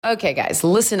Okay, guys,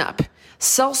 listen up.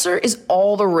 Seltzer is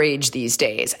all the rage these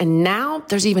days, and now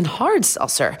there's even hard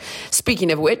seltzer.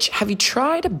 Speaking of which, have you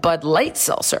tried Bud Light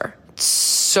Seltzer? It's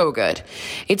so good.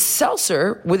 It's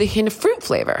seltzer with a hint of fruit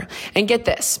flavor. And get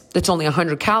this, it's only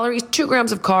 100 calories, 2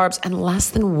 grams of carbs, and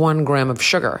less than 1 gram of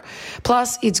sugar.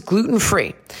 Plus, it's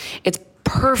gluten-free. It's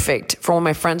perfect for when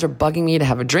my friends are bugging me to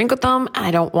have a drink with them and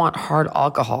I don't want hard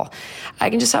alcohol. I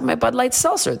can just have my Bud Light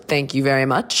Seltzer. Thank you very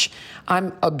much.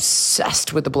 I'm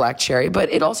obsessed with the black cherry,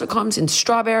 but it also comes in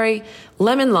strawberry,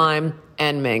 lemon lime,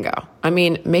 and mango. I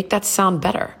mean, make that sound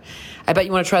better. I bet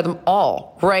you want to try them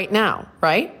all right now,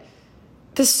 right?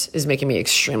 This is making me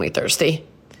extremely thirsty.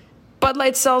 Bud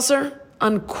Light Seltzer,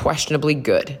 unquestionably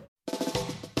good.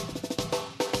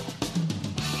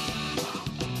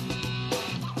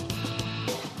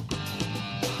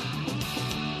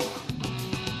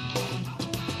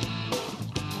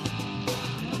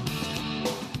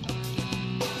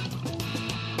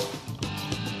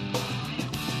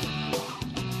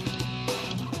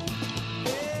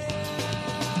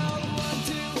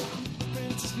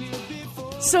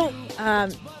 So,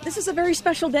 this is a very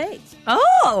special day.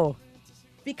 Oh!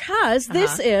 Because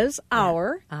this is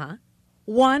our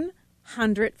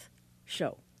 100th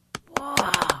show. Wow.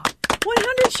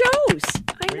 100 shows.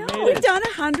 I know. We've done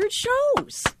 100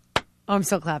 shows. Oh, I'm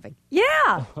still clapping.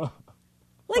 Yeah.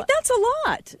 Like, that's a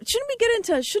lot. Shouldn't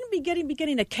we be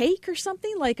getting a cake or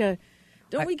something?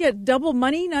 Don't we get double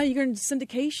money? Now you're in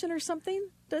syndication or something?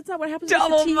 That's not what happens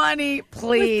Double with money,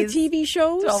 please. With the TV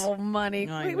shows? Double money.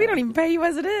 We don't even pay you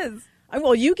as it is.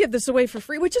 Well, you give this away for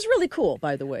free, which is really cool,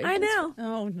 by the way. I know.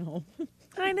 Oh, no.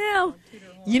 I know.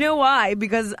 You know why?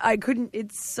 Because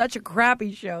it's such a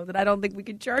crappy show that I don't think we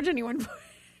could charge anyone for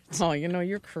it. Oh,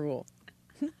 you're cruel.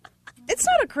 It's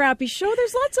not a crappy show.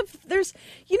 What's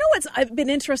been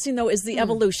interesting, though, is the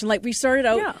evolution. Like, we started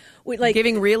out with,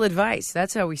 giving real advice.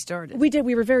 That's how we started. We did.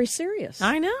 We were very serious.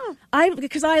 I know.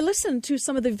 Because I listened to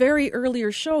some of the very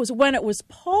earlier shows when it was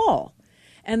Paul.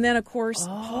 And then, of course,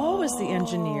 Paul was the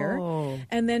engineer.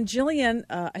 And then Jillian,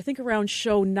 I think around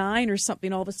show 9 or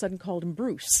something, all of a sudden called him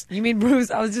Bruce. You mean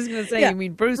Bruce? I was just going to say, you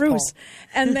mean Bruce Paul.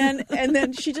 And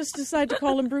then she just decided to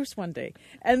call him Bruce one day.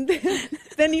 And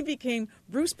then he became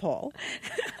Bruce Paul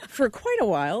for quite a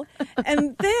while.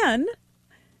 And then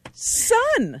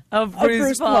son of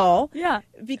Bruce Paul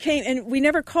became, and we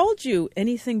never called you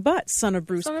anything but son of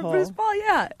Bruce Paul. Son of Bruce Paul,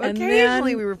 yeah. And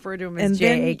occasionally we refer to him as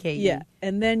J-A-K-E. Yeah,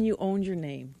 and then you owned your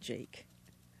name, Jake.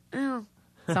 Oh,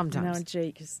 sometimes.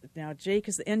 Now Jake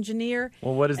is the engineer.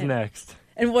 Well, what is next?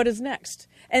 And what is next?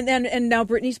 And now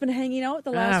Brittany's been hanging out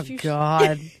the last few. Oh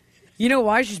God! You know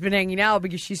why she's been hanging out?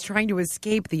 Because she's trying to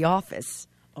escape the office.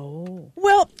 Oh.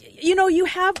 Well, you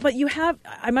have.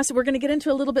 I must. We're going to get into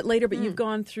it a little bit later, but you've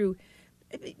gone through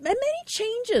many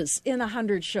changes in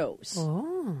 100 shows.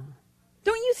 Oh.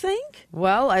 Don't you think?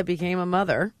 Well, I became a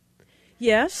mother.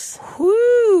 Yes.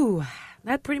 Whew.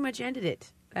 That pretty much ended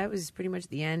it. That was pretty much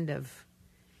the end of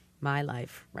my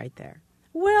life right there.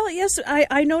 Well, yes,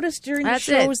 I noticed during the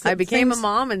shows that I became a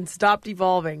mom and stopped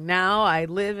evolving. Now I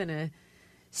live in a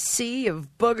sea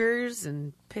of boogers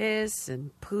and piss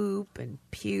and poop and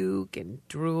puke and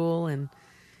drool, and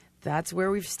that's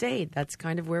where we've stayed. That's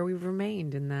kind of where we've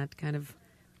remained, in that kind of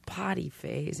potty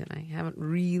phase, and I haven't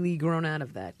really grown out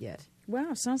of that yet.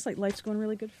 Wow, sounds like life's going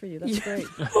really good for you. That's great.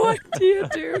 No idea,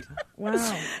 dude.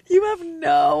 Wow. You have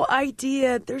no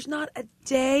idea. There's not a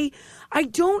day. I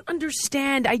don't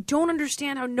understand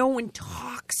how no one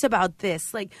talks about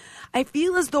this. Like, I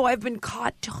feel as though I've been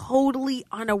caught totally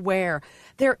unaware.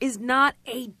 There is not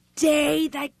a day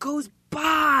that goes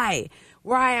by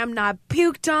where I am not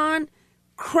puked on,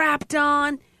 crapped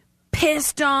on,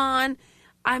 pissed on.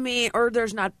 I mean, or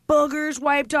there's not boogers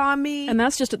wiped on me. And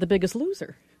that's just at The Biggest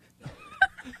Loser.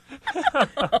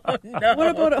 Oh, no. What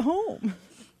about at home?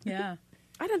 Yeah.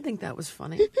 I didn't think that was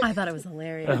funny. I thought it was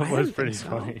hilarious. That was pretty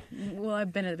funny. Well,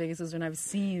 I've been at The Biggest Loser and I've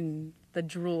seen the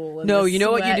drool. And No, the you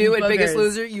know what you sweat do and at Biggest boogers.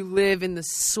 Loser? You live in the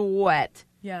sweat.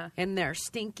 Yeah. And they're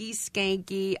stinky,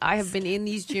 skanky. I have been in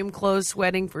these gym clothes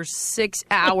sweating for 6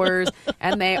 hours,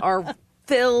 and they are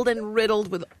filled and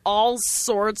riddled with all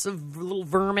sorts of little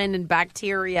vermin and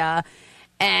bacteria.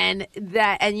 And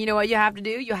you know what you have to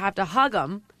do? You have to hug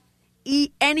them.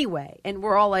 Eat anyway, and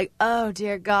we're all like, "Oh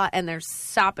dear God!" And they're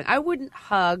sopping. I wouldn't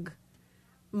hug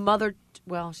Mother.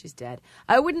 Well, she's dead.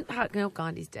 I wouldn't hug. No,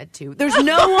 Gandhi's dead too. There's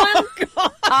no one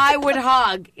I would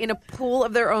hug in a pool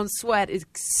of their own sweat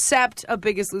except a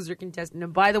Biggest Loser contestant.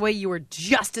 And by the way, you were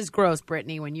just as gross,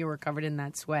 Brittany, when you were covered in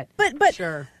that sweat. But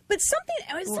sure. But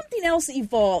something else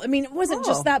evolved. I mean, it wasn't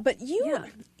just that, but you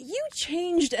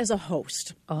changed as a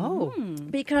host. Oh,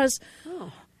 Because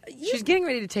She's getting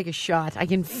ready to take a shot. I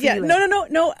can feel Yeah,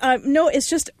 it. no. It's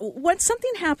just when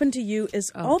something happened to you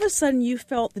is all of a sudden you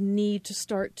felt the need to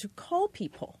start to call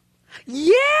people.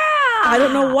 Yeah. I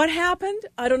don't know what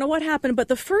happened, but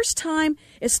the first time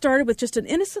it started with just an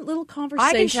innocent little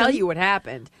conversation. I can tell you what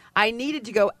happened. I needed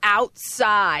to go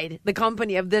outside the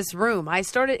company of this room. I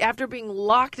started after being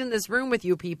locked in this room with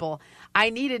you people. I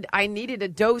needed a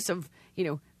dose of,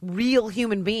 real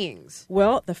human beings.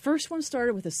 Well, the first one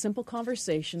started with a simple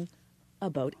conversation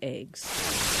about eggs.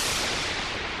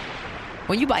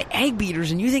 When you buy egg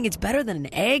beaters and you think it's better than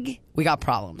an egg, we got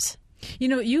problems.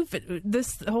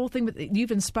 This whole thing.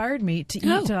 You've inspired me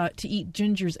to eat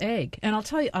Ginger's egg, and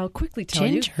I'll quickly tell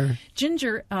you.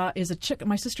 Ginger is a chicken.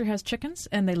 My sister has chickens,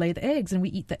 and they lay the eggs, and we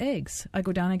eat the eggs. I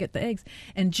go down and get the eggs,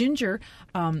 and Ginger.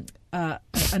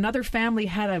 Another family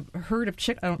had a herd of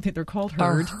chickens. I don't think they're called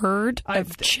herd. A herd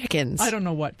of chickens. I don't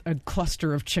know what a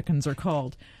cluster of chickens are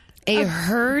called. A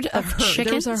herd of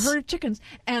chickens? There's a herd of chickens,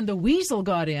 and the weasel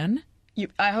got in.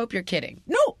 I hope you're kidding.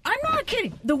 No, I'm not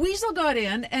kidding. The weasel got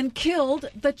in and killed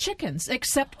the chickens,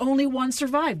 except only one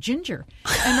survived, Ginger.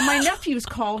 And my nephews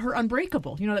call her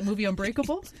Unbreakable. You know that movie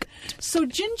Unbreakable? So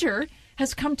Ginger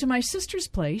has come to my sister's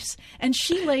place, and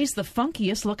she lays the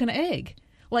funkiest looking egg.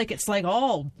 It's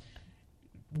all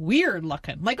weird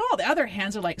looking. Like all the other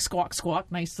hens are like squawk,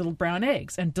 squawk, nice little brown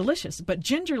eggs and delicious. But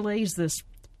Ginger lays this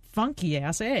funky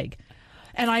ass egg.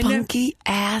 And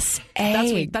ass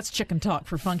egg. That's chicken talk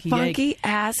for funky egg. Funky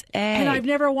ass egg. And I've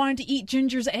never wanted to eat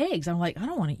Ginger's eggs. I'm like, I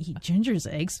don't want to eat Ginger's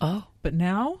eggs. Oh. But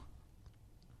now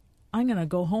I'm going to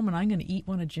go home and I'm going to eat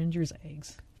one of Ginger's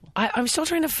eggs. I'm still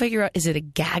trying to figure out, is it a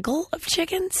gaggle of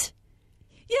chickens?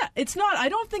 Yeah, it's not. I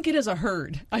don't think it is a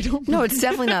herd. No, it's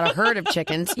definitely not a herd of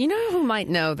chickens. You know who might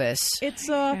know this? It's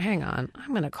Hang on. I'm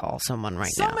going to call someone now.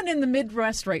 Someone in the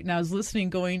Midwest right now is listening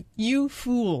going, you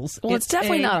fools. Well, it's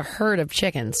definitely not a herd of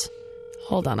chickens.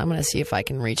 Hold on. I'm going to see if I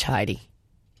can reach Heidi.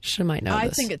 She might know this. I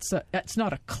think it's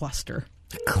not a cluster.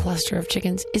 A cluster of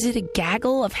chickens? Is it a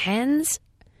gaggle of hens?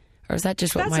 Or is that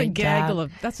just what my dad...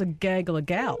 That's a gaggle of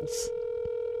gals.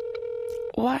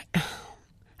 What?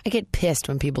 I get pissed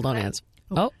when people don't answer.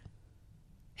 Oh.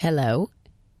 Hello?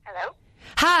 Hello?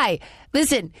 Hi.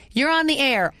 Listen, you're on the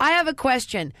air. I have a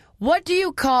question. What do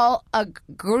you call a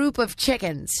group of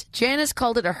chickens? Janice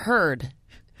called it a herd.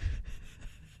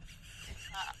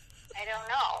 I don't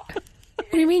know.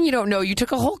 What do you mean you don't know? You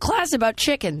took a whole class about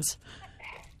chickens.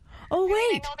 Oh, I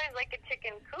wait. know there's like a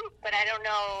chicken coop, but I don't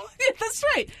know. That's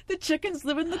right. The chickens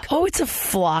live in the coop. Oh, it's a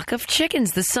flock of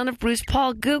chickens. The son of Bruce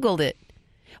Paul Googled it.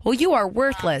 Well, you are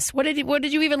worthless. What did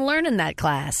you even learn in that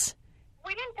class?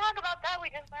 We didn't talk about that.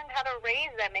 We just learned how to raise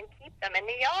them and keep them in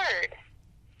the yard.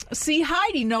 See,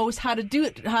 Heidi knows how to do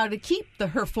it, how to keep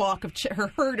her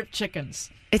herd of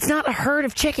chickens. It's not a herd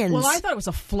of chickens. Well, I thought it was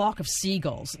a flock of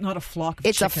seagulls, not a flock of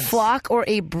chickens. It's a flock or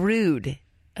a brood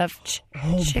of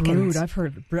chickens. Brood. I've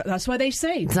heard. That's why they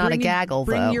say it's not a gaggle.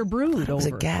 Bring though. Your brood over. It was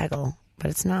a gaggle,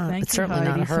 but it's not. Thank it's you, certainly Heidi.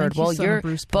 not a herd. Thank you, Well, son of you're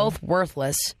Bruce Paul. both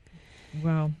worthless.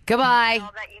 Wow. Goodbye.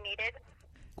 All that you needed.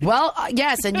 Well,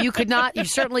 yes, and you could not. You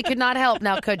certainly could not help.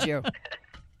 Now, could you? All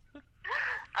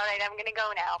right, I'm going to go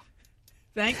now.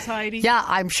 Thanks, Heidi. Yeah,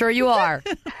 I'm sure you are.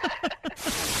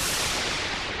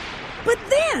 But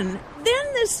then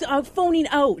this phoning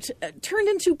out turned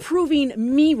into proving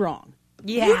me wrong.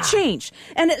 Yeah. You changed.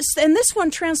 And this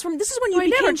one transformed. This is when you I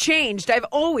became... never changed. I've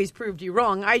always proved you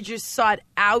wrong. I just sought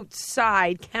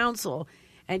outside counsel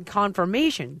and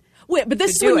confirmation. Wait, but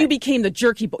this is when you became the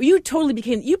jerky boy. You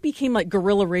became like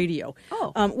guerrilla radio.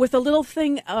 Oh. With a little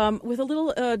thing, with a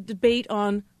little debate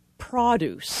on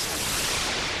produce.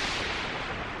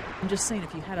 I'm just saying,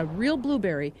 if you had a real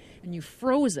blueberry and you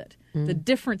froze it, the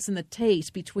difference in the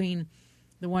taste between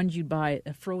the ones you'd buy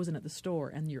frozen at the store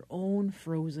and your own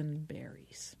frozen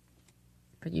berries.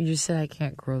 But you just said I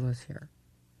can't grow those here.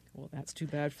 Well, that's too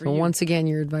bad for So you. once again,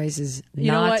 your advice is You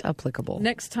know not what? applicable.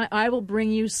 Next time, I will bring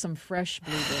you some fresh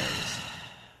blueberries.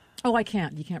 Oh, I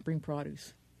can't. You can't bring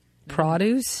produce.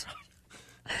 Produce?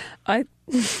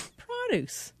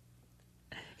 Produce.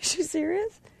 Is she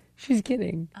serious? She's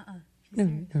kidding.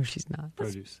 No, she's not.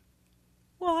 Produce.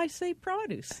 Well, I say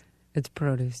produce. It's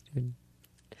produce, dude.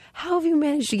 How have you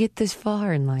managed to get this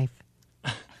far in life?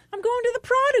 I'm going to the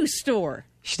produce store.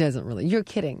 She doesn't really. You're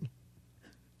kidding.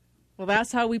 Well,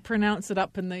 that's how we pronounce it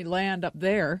up in the land up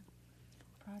there.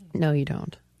 No, you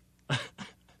don't.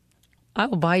 I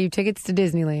will buy you tickets to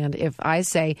Disneyland if I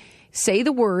say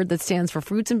the word that stands for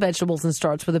fruits and vegetables and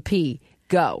starts with a P.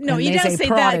 Go. No, And you they don't say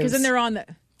that produce. because then they're on the.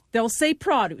 They'll say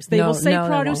produce. They will say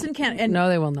produce in Canada. And no,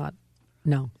 they will not.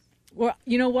 No. well,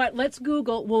 you know what? Let's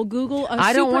Google. We'll Google a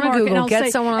I don't wanna supermarket, Google. and I'll Get say,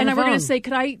 someone on and the we're going phone. to say,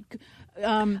 could I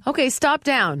Okay, stop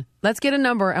down. Let's get a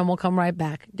number and we'll come right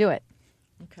back. Do it.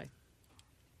 Okay.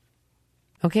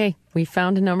 Okay, we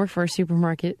found a number for a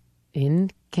supermarket in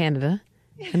Canada,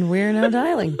 and we're now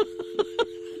dialing.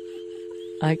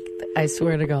 I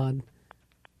swear to God.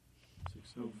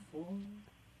 604.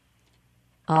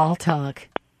 I'll talk.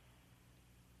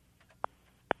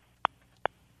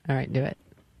 All right, do it.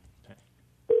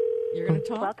 You're going to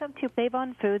talk? Welcome to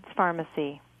Bayvon Foods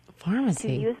Pharmacy. To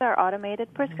Pharmacy. use our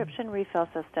automated prescription refill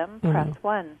system, press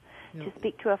 1. To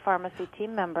speak to a pharmacy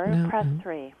team member, press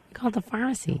 3. We call it the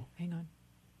pharmacy. Hang on.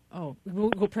 Oh,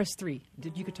 we'll press 3.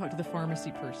 You could talk to the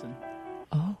pharmacy person.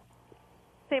 Oh.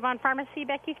 Save-On Pharmacy,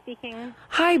 Becky speaking.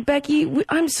 Hi, Becky.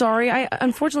 I'm sorry. I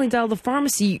unfortunately dialed the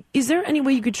pharmacy. Is there any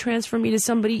way you could transfer me to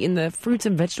somebody in the fruits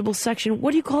and vegetables section?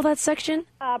 What do you call that section?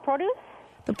 Produce?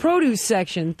 The produce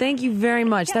section. Thank you very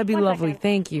much. That'd be lovely. second.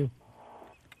 Thank you.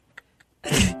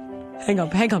 Hang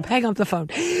up the phone.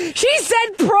 She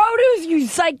said produce, you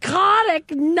psychotic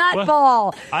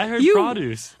nutball. I heard You-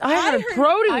 produce. I heard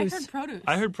produce. I heard produce.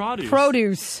 I heard produce.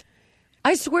 Produce.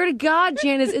 I swear to God,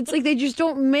 Janice, it's like they just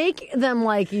don't make them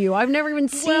like you. I've never even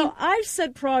seen. Well, I've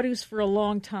said produce for a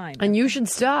long time. And you should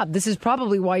stop. This is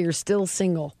probably why you're still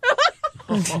single.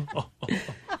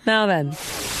 Now then.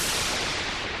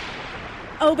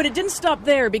 Oh, but it didn't stop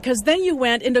there because then you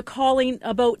went into calling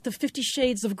about the 50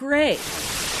 Shades of Grey.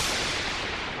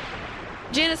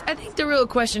 Janice, I think the real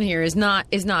question here is not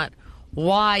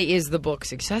why is the book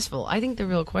successful? I think the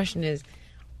real question is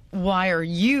why are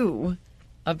you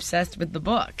obsessed with the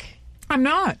book? I'm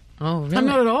not. Oh, really? I'm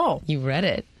not at all. You read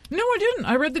it. No, I didn't.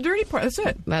 I read the dirty part. That's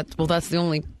it. That's the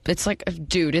only. It's like,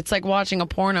 dude, it's like watching a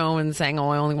porno and saying, "Oh,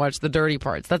 I only watch the dirty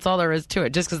parts." That's all there is to it.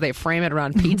 Just because they frame it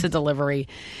around pizza delivery,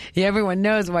 everyone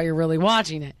knows why you're really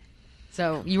watching it.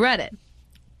 So you read it.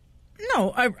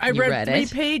 No, I You read read 3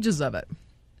 it? pages of it.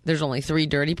 There's only 3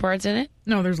 dirty parts in it.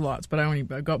 No, there's lots, but I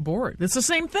got bored. It's the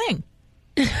same thing.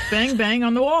 Bang, bang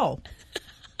on the wall.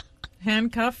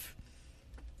 Handcuff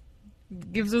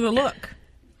gives her the look.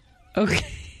 Okay.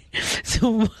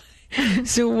 So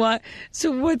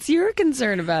what's your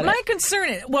concern about My it? concern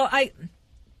is, well,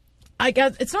 I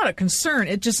guess it's not a concern.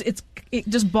 It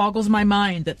just boggles my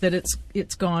mind that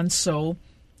it's gone so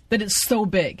that it's so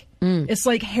big. It's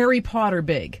like Harry Potter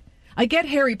big. I get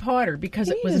Harry Potter because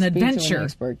it was an adventure.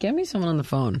 Expert. Get me someone on the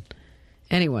phone.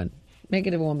 Anyone. Make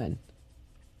it a woman.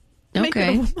 Make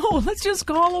Okay. Let's just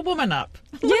call a woman up.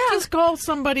 Yeah. Let's just call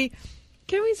somebody.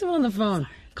 Get me someone on the phone.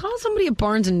 Call somebody at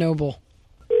Barnes and Noble.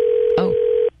 Oh.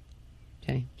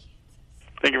 Okay.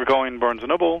 Thank you for calling Barnes &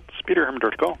 Noble. It's Peter Herman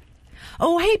call.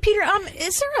 Oh, hey, Peter.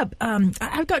 Is there a?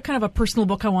 I've got kind of a personal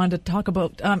book I wanted to talk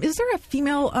about. Is there a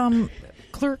female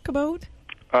clerk about?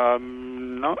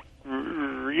 Not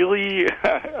really.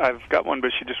 I've got one,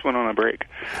 but she just went on a break.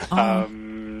 Let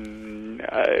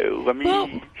me. Well,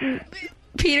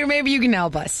 Peter, maybe you can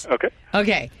help us. Okay.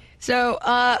 Okay. So,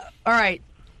 all right.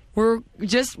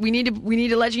 We need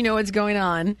to let you know what's going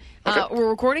on. Okay. We're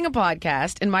recording a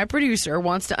podcast, and my producer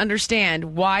wants to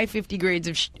understand why 50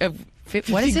 grades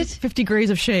what is it? 50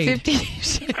 Grades of Shade. 50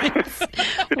 shades.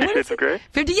 50 Shades of Grey?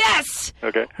 50, yes!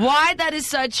 Okay. Why that is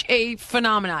such a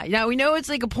phenomenon. Now, we know it's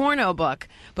like a porno book,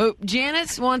 but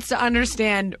Janice wants to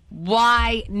understand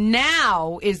why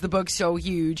now is the book so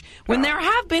huge when there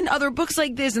have been other books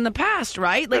like this in the past,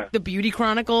 right? Like Yeah. The Beauty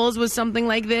Chronicles was something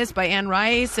like this by Anne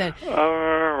Rice. And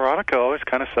Erotica always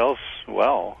kind of sells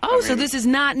well. so this is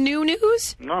not new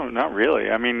news? No, not really.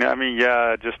 I mean,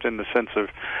 yeah, just in the sense of,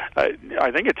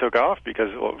 I think it took off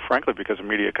because of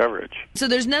media coverage. So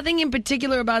there's nothing in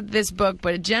particular about this book,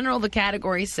 but in general, the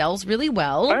category sells really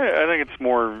well. I think it's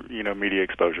more, media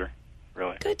exposure,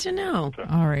 really. Good to know.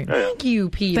 All right. Thank you,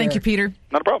 Peter. Thank you, Peter.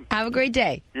 Not a problem. Have a great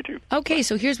day. You too. Okay,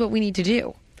 so here's what we need to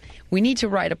do. We need to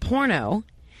write a porno,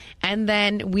 and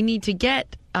then we need to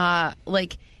get,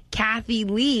 Kathy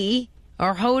Lee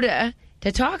or Hoda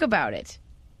to talk about it.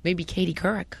 Maybe Katie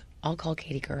Couric. I'll call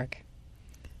Katie Couric.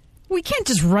 We can't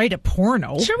just write a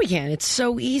porno. Sure we can. It's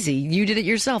so easy. You did it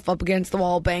yourself. Up against the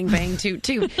wall, bang, bang, toot,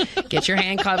 toot. Get your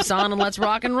handcuffs on and let's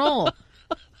rock and roll.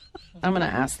 I'm going to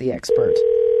ask the expert.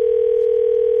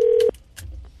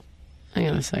 Hang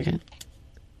on a second.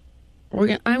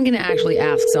 I'm going to actually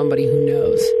ask somebody who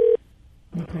knows.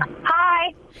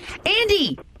 Hi.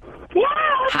 Andy! Yeah.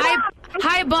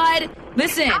 Hi, bud.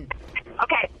 Listen.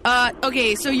 Okay.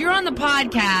 Okay, so you're on the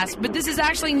podcast, but this is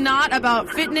actually not about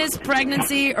fitness,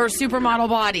 pregnancy, or supermodel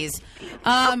bodies.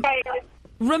 Okay.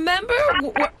 Remember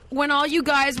when all you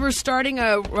guys were starting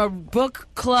a book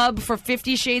club for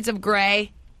 50 Shades of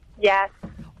Grey? Yes.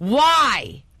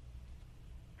 Why?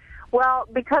 Well,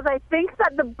 because I think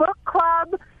that the book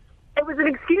club It was an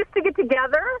excuse to get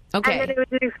together, Okay. and then it was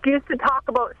an excuse to talk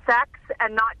about sex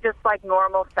and not just like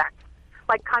normal sex,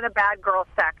 like kind of bad girl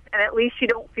sex. And at least you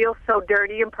don't feel so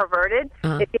dirty and perverted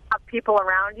if you have people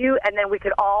around you, and then we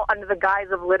could all, under the guise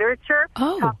of literature,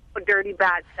 talk about dirty,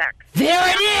 bad sex. There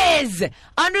it is!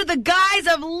 Under the guise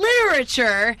of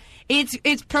literature,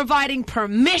 it's providing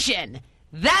permission.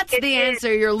 That's the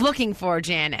answer you're looking for,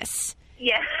 Janice.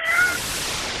 Yeah.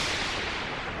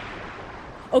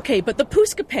 Okay, but the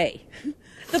Puskape.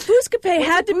 The Puskape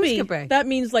had to be, Puskape? that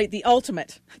means like the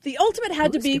ultimate. The ultimate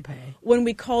had to be when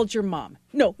we called your mom.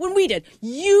 No, when we did.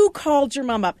 You called your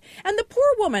mom up. And the poor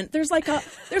woman, there's like a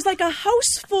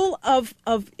house full of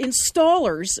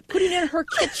installers putting in her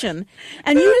kitchen.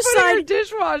 And you decide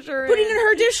Putting in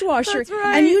her dishwasher. That's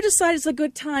right. And you decide it's a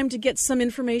good time to get some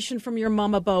information from your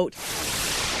mom about.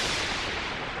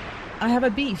 I have a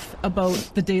beef about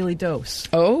the Daily Dose.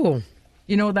 Oh.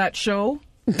 You know that show?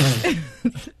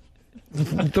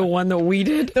 The one that we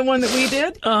did? The one that we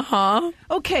did? Uh-huh.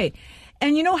 Okay.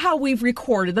 And you know how we've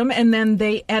recorded them and then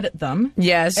they edit them?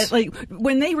 Yes. Like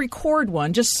when they record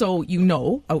one, just so you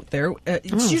know out there,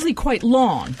 it's usually quite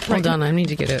long. Hold on, I need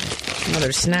to get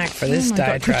another snack for this Oh my God.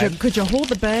 diatribe. Could you hold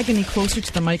the bag any closer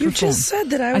to the microphone? You just said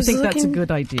that I was think that's a looking-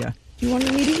 good idea. You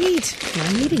wanted me to eat.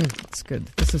 I'm eating. That's good.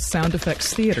 This is Sound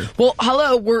Effects Theater. Well,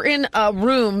 hello, we're in a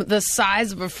room the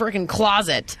size of a freaking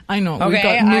closet. I know. Okay, We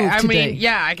got moved I today. mean,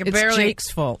 yeah, I can it's barely...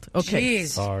 Jake's fault. Okay. Jeez.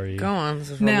 Sorry. Go on,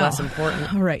 this is Now, less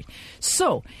important. All right.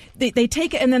 So they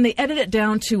take it and then they edit it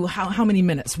down to how many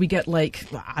minutes? We get like,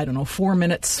 I don't know, 4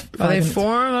 minutes. Are they 5 minutes.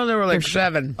 4? Oh, they were like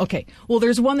 7. Okay. Well,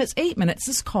 there's one that's 8 minutes.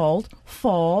 It's called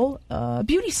Fall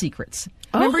Beauty Secrets.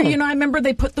 Remember, I remember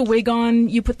they put the wig on.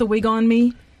 You put the wig on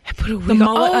me. I put a wig The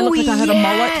mullet. I looked like I had a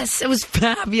mullet. Yes, it was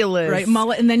fabulous. Right,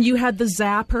 mullet, and then you had the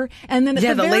zapper, and then at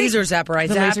Yeah, the the very, laser zapper. I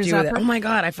the zapped laser you with it. zapper. Oh my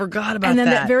God, I forgot about And then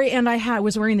that. at the very end, I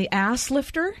was wearing the ass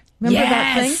lifter. Remember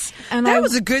that thing? And that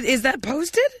was a good. Is that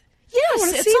posted? Yes, I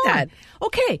want to it's see on. that.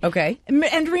 Okay. Okay.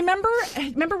 And remember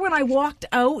when I walked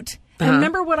out? And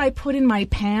remember what I put in my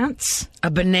pants?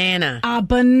 A banana. A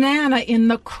banana in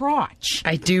the crotch.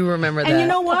 I do remember that. And you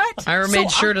know what? I So made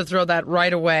sure to throw that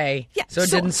right away, Yeah, so it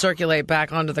so- didn't circulate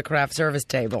back onto the craft service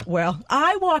table. Well,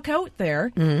 I walk out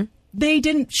there. Mm-hmm. They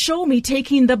didn't show me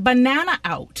taking the banana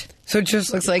out. So it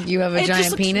just looks like you have a It just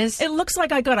giant looks- penis? It looks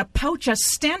like I got a pouch of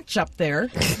stench up there.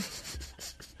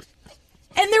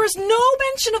 And there was no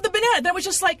mention of the banana. That was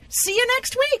just like, see you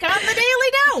next week on the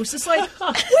Daily Dose. It's like, wait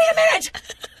a minute.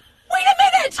 Wait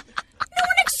a minute. No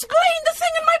one explained the thing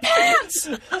in my pants.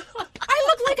 I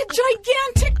look like a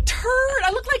gigantic turd.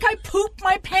 I look like I pooped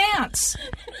my pants.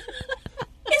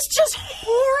 It's just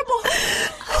horrible.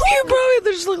 You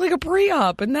probably just look like a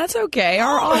pre-op, and that's okay.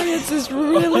 Our audience is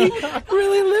really,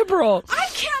 really liberal. I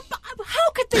can't.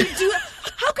 How could they do it?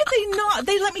 How could they not?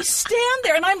 They let me stand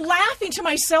there, and I'm laughing to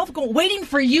myself, waiting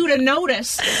for you to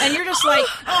notice. And you're just like,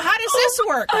 oh, how does this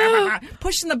work?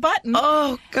 Pushing the button.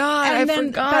 Oh, God, and I then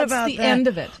forgot that's about the that. end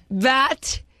of it.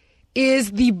 That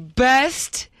is the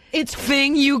best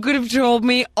thing you could have told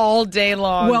me all day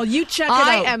long. Well, you check it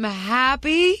I out. am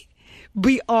happy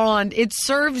beyond. It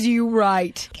serves you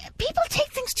right. People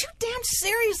take things too damn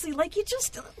seriously. Like, you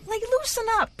just, loosen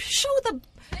up. Show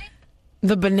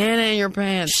The banana in your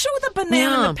pants. Show the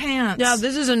banana in the pants. Yeah,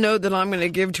 this is a note that I'm going to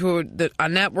give to a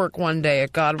network one day,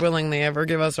 if God willing they ever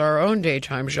give us our own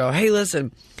daytime show. Hey,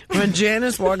 listen, when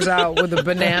Janice walks out with a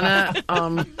banana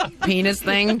penis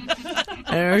thing in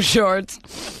her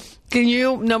shorts, can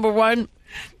you, number one,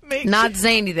 not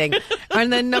say anything?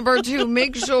 And then number two,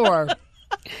 make sure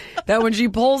that when she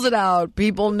pulls it out,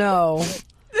 people know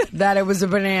that it was a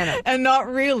banana. And not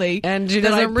really. And she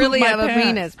that I doesn't really pooped have my a pants.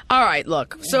 penis. All right,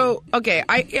 look. So, okay,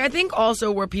 I think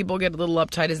also where people get a little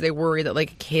uptight is they worry that,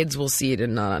 like, kids will see it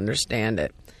and not understand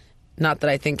it. Not that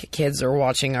I think kids are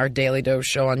watching our Daily Dose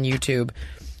show on YouTube.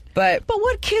 But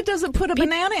what kid doesn't put a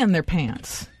banana in their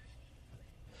pants?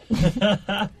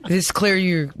 it's clear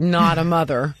you're not a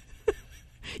mother.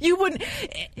 You wouldn't.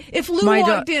 If Lou My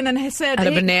walked in and said, Had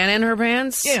a "Hey," banana in her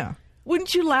pants? Yeah.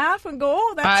 Wouldn't you laugh and go,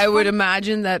 oh, that's I would funny?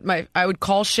 imagine that I would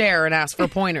call Cher and ask for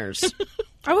pointers.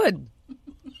 I would.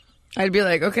 I'd be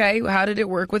like, okay, how did it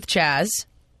work with Chaz?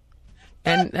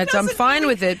 And I'm fine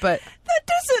with it, but That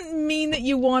doesn't mean that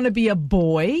you want to be a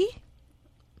boy.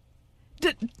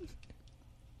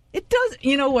 It does.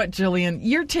 You know what, Jillian?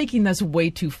 You're taking this way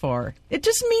too far. It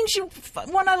just means you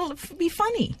want to be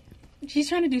funny. She's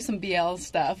trying to do some BL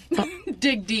stuff.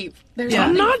 Dig deep. There's I'm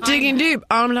something not behind digging it. deep.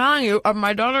 I'm telling you,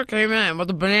 my daughter came in with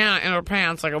a banana in her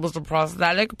pants like it was a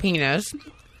prosthetic penis.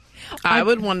 I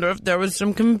would wonder if there was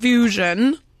some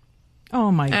confusion.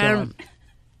 Oh, my God. And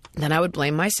then I would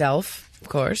blame myself. of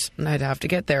course. And I'd have to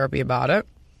get therapy about it.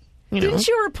 Didn't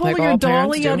you ever pull like your all parents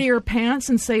dolly do. out of your pants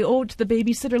and say, "Oh, to the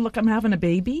babysitter, look, I'm having a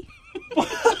baby"?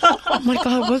 Oh my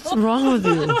God, what's wrong with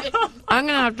you? I'm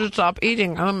gonna have to stop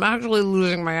eating. I'm actually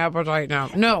losing my appetite now.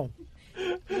 No.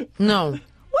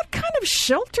 What kind of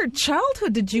sheltered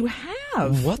childhood did you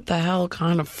have? What the hell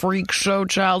kind of freak show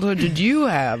childhood did you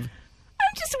have?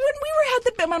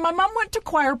 When my mom went to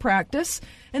choir practice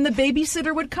and the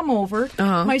babysitter would come over,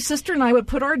 Uh-huh. my sister and I would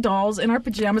put our dolls in our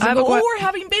pajamas and go, we're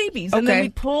having babies. And then Okay.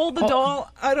 we'd pull the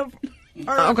doll out of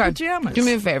our pajamas. Do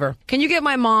me a favor. Can you get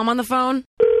my mom on the phone?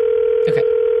 Okay.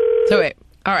 So wait.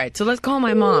 All right. So let's call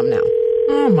my mom now.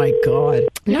 Oh my God.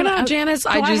 No, Janice.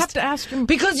 I have to ask him.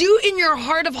 Because you, in your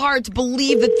heart of hearts,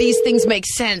 believe that these things make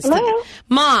sense.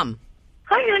 Mom.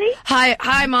 Hi, honey.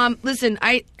 Hi, Mom. Listen,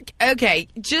 okay,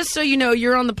 just so you know,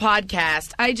 you're on the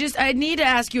podcast. I need to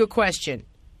ask you a question.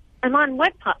 I'm on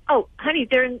what? Oh, honey,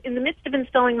 they're in the midst of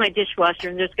installing my dishwasher,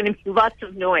 and there's going to be lots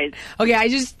of noise.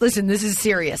 Okay, listen. This is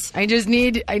serious. I just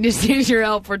need your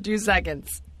help for 2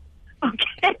 seconds.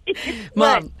 Okay,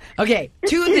 Mom. Okay,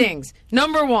 2 things.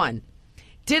 Number 1,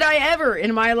 did I ever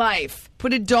in my life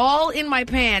put a doll in my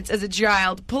pants as a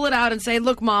child, pull it out, and say,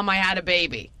 "Look, Mom, I had a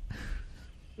baby"?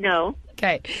 No.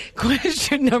 Okay.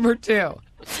 Question number 2.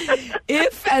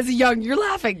 If, as a young, you're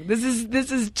laughing. This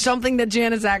is something that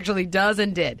Janice actually does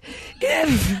and did.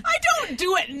 If I don't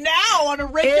do it now on a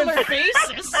regular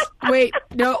basis. Wait,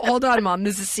 no, hold on, Mom.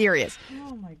 This is serious.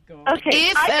 Oh my God.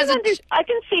 Okay, I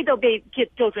can see they'll get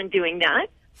children doing that.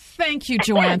 Thank you,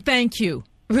 Joanne. Thank you.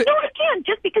 No, I can.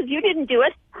 Just because you didn't do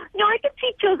it. No, I can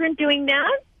see children doing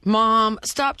that. Mom,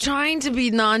 stop trying to be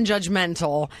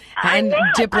non-judgmental and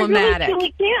diplomatic.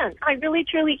 I really,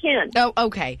 truly can. Oh,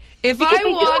 okay. If because I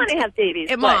do walked, want to have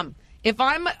babies. Mom, if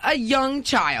I'm a young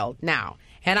child now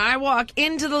and I walk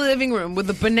into the living room with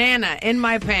a banana in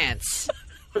my pants,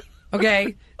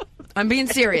 okay, I'm being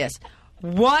serious.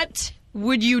 What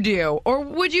would you do? Or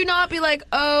would you not be like,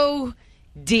 "Oh,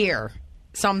 dear,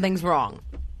 something's wrong"?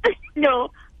 No,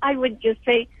 I would just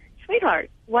say, "Sweetheart,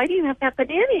 why do you have that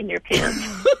banana in your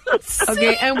pants?"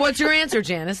 Okay, and what's your answer,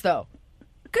 Janice, though?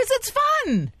 Because it's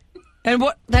fun. And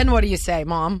what do you say,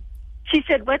 Mom? She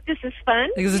said, "What, this is fun?"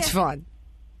 Because it's fun.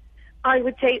 I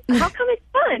would say, "How come it's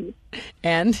fun?"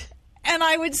 And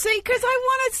I would say, because I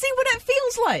want to see what it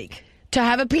feels like. To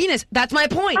have a penis. That's my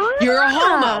point. You're a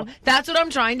homo. That's what I'm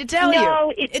trying to tell you.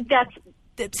 No,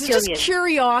 it's just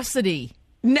curiosity.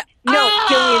 No,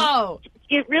 Jillian,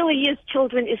 it really is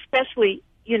children, especially,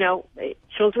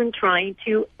 children trying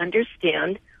to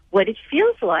understand what it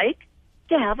feels like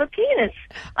to have a penis.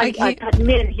 I've got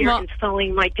men here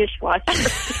installing my dishwasher.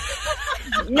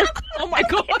 No, oh my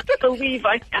God. I can't believe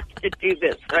I have to do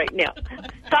this right now.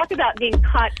 Talk about being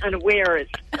caught unawares.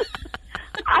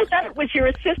 I thought it was your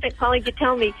assistant calling to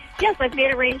tell me, "Yes, I've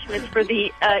made arrangements for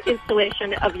the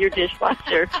installation of your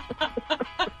dishwasher."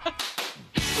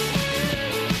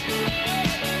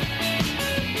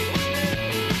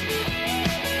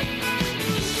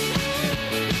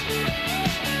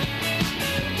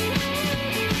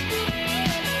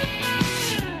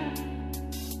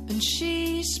 And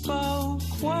she spoke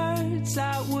words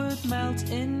that would melt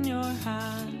in your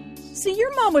hands. See,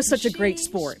 your mom was such a great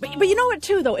sport. But you know what,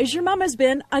 too, though, is your mom has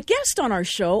been a guest on our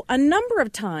show a number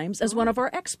of times as one of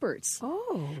our experts.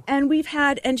 Oh. And we've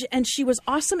had, and she was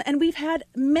awesome, and we've had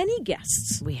many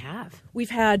guests. We have.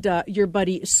 We've had your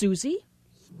buddy Susie.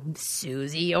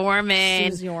 Susie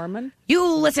Orman. Susie Orman.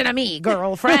 You listen to me,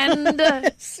 girlfriend.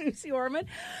 Susie Orman.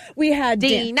 We had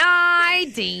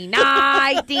denied.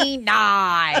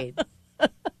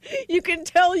 You can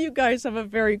tell you guys have a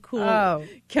very cool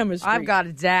chemistry. I've got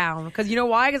it down. Because you know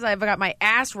why? Because I've got my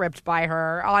ass ripped by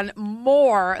her on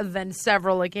more than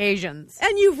several occasions.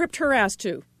 And you've ripped her ass,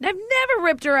 too. I've never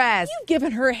ripped her ass. You've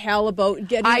given her hell about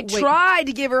getting... I tried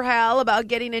to give her hell about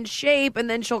getting in shape, and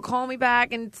then she'll call me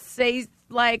back and say,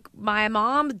 like, my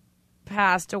mom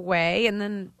passed away, and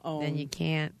then you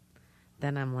can't.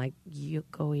 Then I'm like, you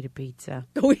go eat a pizza.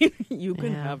 You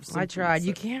can have some I tried. pizza.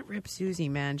 You can't rip Susie,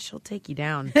 man. She'll take you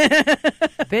down.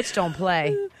 Bitch, don't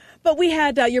play. But we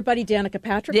had your buddy Danica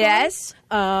Patrick. Yes.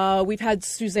 We've had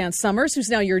Suzanne Summers, who's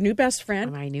now your new best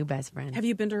friend. My new best friend. Have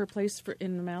you been to her place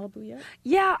in Malibu yet?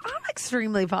 Yeah, I'm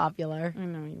extremely popular. I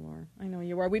know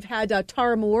you are. We've had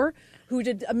Tara Moore, who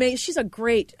did amazing. She's a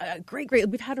great.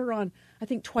 We've had her on, I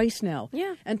think, twice now.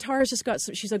 Yeah. And Tara's just got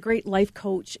she's a great life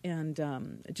coach and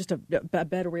just a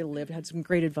better way to live. Had some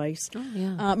great advice. Oh,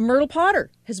 yeah. Myrtle Potter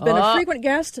has been a frequent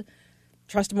guest.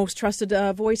 most trusted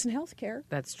voice in healthcare.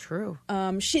 That's true.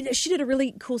 She did a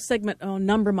really cool segment a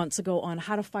number of months ago on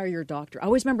how to fire your doctor. I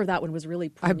always remember that one was really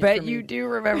poignant. I bet for me. you do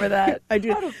remember that. I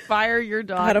do. How to fire your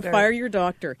doctor. How to fire your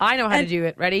doctor. I know how to do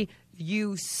it. Ready?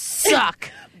 You suck.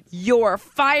 You're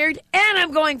fired, and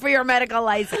I'm going for your medical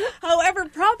license. However,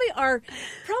 probably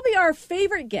our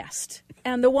favorite guest,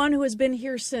 and the one who has been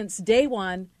here since day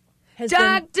one, has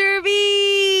Dr.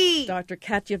 V. Dr.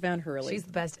 Katja Van Hurley. She's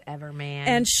the best ever, man.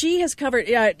 And she has covered,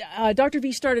 Dr.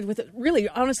 V started with, really,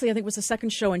 honestly, I think it was the second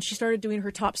show, and she started doing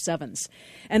her top 7s.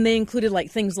 And they included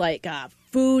things like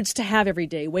foods to have every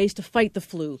day, ways to fight the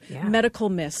flu, medical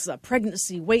myths,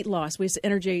 pregnancy, weight loss, ways to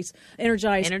energize,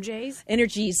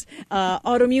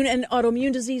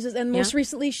 autoimmune diseases. And most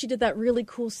recently, she did that really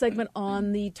cool segment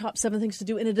on the top 7 things to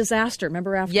do in a disaster.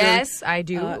 Remember after? Yes, I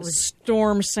do. It was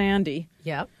Storm Sandy.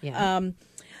 Yep. Yeah.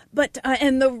 But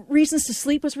and the reasons to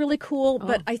sleep was really cool.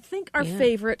 But I think our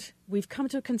favorite, we've come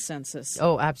to a consensus.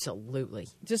 Oh, absolutely.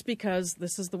 Just because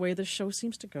this is the way the show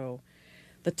seems to go.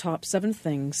 The top 7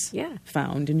 things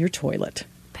found in your toilet.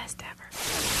 Best ever.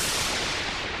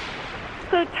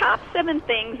 So top 7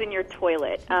 things in your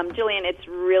toilet. Jillian, it's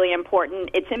really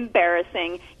important. It's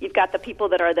embarrassing. You've got the people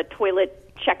that are the toilet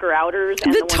checker-outers.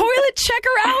 And the toilet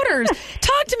checker-outers.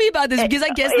 Talk to me about this, because I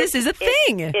guess this is a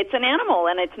thing. It's an animal,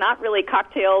 and it's not really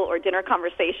cocktail or dinner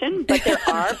conversation, but there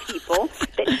are people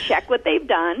that check what they've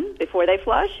done before they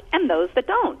flush and those that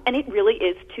don't. And it really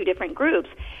is 2 different groups.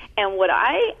 And what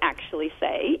I actually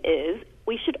say is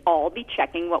we should all be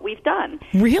checking what we've done.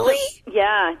 Really?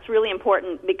 Yeah, it's really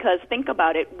important, because think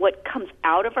about it. What comes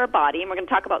out of our body, and we're going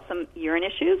to talk about some urine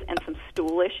issues and some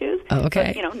stool issues. Oh,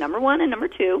 okay. But, number 1 and number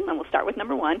 2, and we'll start with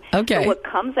number 1. Okay. But what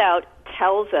comes out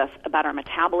tells us about our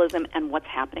metabolism and what's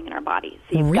happening in our body.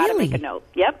 So you've got to make a note.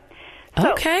 Yep.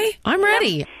 So, okay, I'm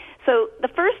ready. So the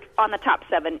first on the top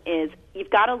 7 is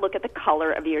you've got to look at the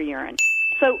color of your urine.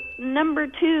 So number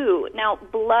 2, now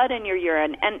blood in your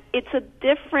urine, and it's a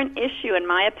different issue, in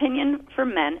my opinion, for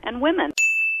men and women.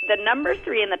 The number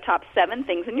 3 in the top 7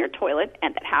 things in your toilet,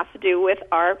 and that has to do with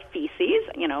our feces,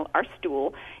 our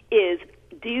stool, is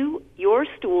do your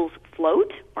stools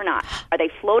float or not? Are they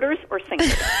floaters or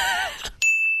sinkers?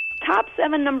 Top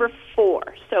 7, number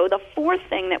 4. So the 4th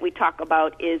thing that we talk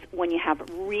about is when you have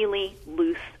really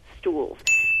loose stools.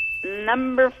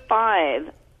 Number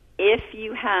 5, if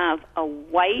you have a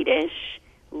whitish,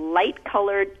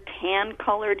 light-colored,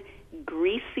 tan-colored,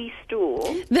 greasy stool.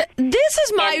 This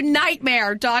is my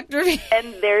nightmare, Dr. V.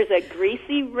 And there's a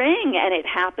greasy ring, and it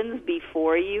happens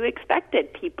before you expect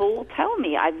it. People will tell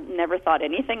me. I've never thought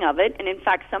anything of it. And, in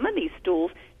fact, some of these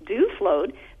stools do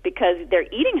float because they're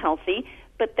eating healthy,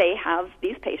 but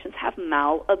these patients have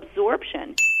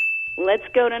malabsorption. Let's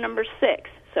go to number 6.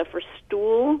 So for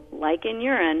stool, like in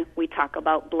urine, we talk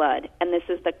about blood. And this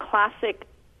is the classic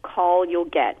call you'll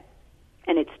get.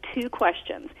 And it's 2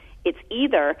 questions. It's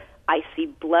either I see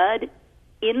blood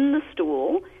in the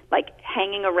stool, like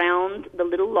hanging around the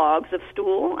little logs of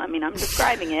stool. I mean, I'm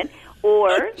describing it. Or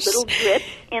little drips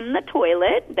in the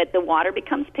toilet that the water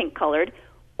becomes pink-colored.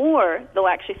 Or they'll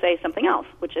actually say something else,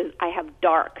 which is I have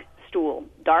dark stool,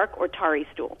 dark or tarry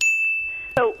stool.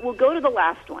 So we'll go to the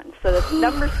last one. So the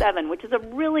number 7, which is a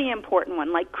really important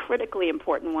one, like critically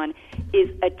important one, is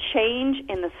a change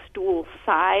in the stool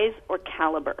size or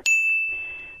caliber.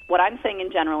 What I'm saying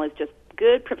in general is just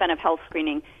good preventive health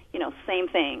screening. Same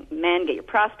thing. Men, get your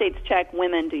prostates checked.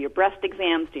 Women, do your breast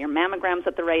exams, do your mammograms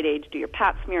at the right age, do your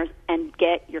pap smears, and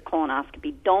get your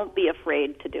colonoscopy. Don't be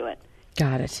afraid to do it.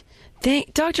 Got it.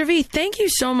 Dr. V, thank you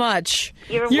so much.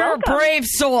 You're welcome. A brave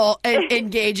soul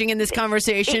engaging in this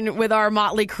conversation with our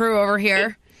motley crew over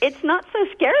here. It's not so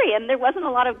scary, and there wasn't a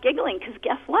lot of giggling, because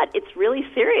guess what? It's really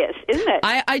serious, isn't it?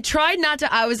 I tried not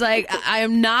to. I was like, I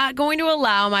am not going to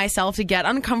allow myself to get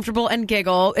uncomfortable and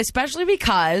giggle, especially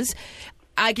because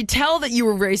I could tell that you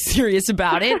were very serious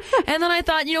about it. And then I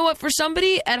thought, you know what, for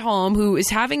somebody at home who is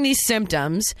having these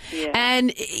symptoms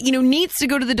and, needs to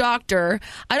go to the doctor,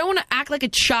 I don't want to act like a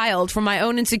child for my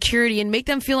own insecurity and make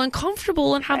them feel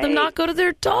uncomfortable and have them not go to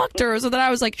their doctor. So that I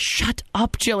was like, shut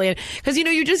up, Jillian. Because,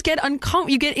 you just get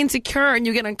you get insecure and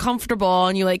you get uncomfortable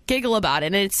and you giggle about it.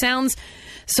 And it sounds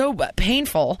so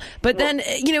painful. But then,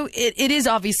 it is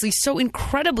obviously so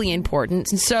incredibly important.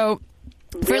 And so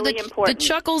really for important. The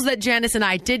chuckles that Janice and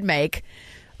I did make,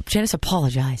 Janice,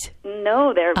 apologize.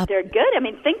 No, they're good. I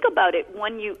mean, think about it.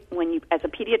 When you as a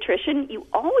pediatrician, you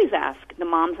always ask the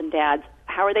moms and dads,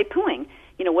 how are they pooing?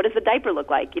 what does the diaper look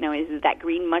like? Is it that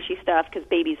green mushy stuff? Because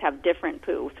babies have different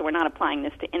poo, so we're not applying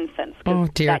this to infants. Oh,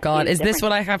 dear God. Is this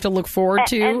what I have to look forward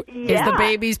to? Is the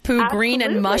baby's poo green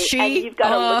and mushy? And you've got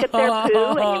to look at their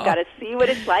poo, and you've got to see what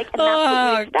it's like, and that's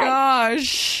what we expect.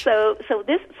 Gosh.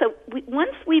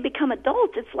 Once we become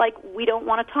adults, it's like we don't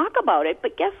want to talk about it,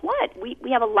 but guess what? We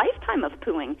have a lifetime of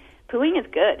pooing. Pooing is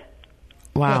good.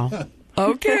 Wow.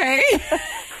 Okay.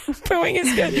 Pooing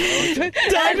is good.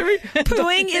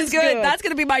 Pooing is good. That's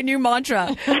going to be my new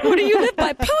mantra. What do you live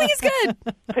by? Pooing is good.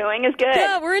 Pooing is good.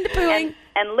 Yeah, we're into pooing.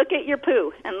 And look at your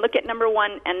poo, and look at number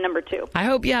 1 and number 2. I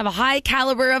hope you have a high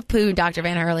caliber of poo, Dr.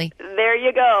 Van Hurley. There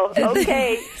you go.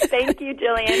 Okay. Thank you,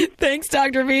 Jillian. Thanks,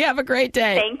 Dr. V. Have a great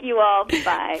day. Thank you all.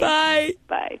 Bye. Bye.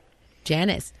 Bye.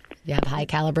 Janice, you have high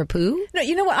caliber poo? No,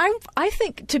 you know what? I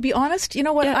think, to be honest, you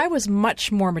know what? I was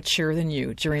much more mature than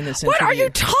you during this What interview. are you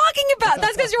talking about?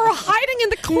 That's because you were hiding in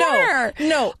the corner.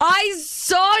 No. I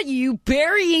saw you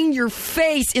burying your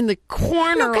face in the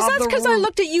corner of the room. That's because I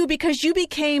looked at you because you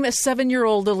became a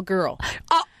 7-year-old little girl.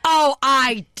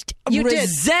 I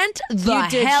resent the you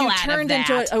did. hell You out turned of that.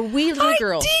 into a wee little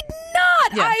girl. I did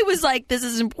not. Yeah. I was like, this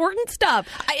is important stuff.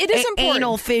 It is important.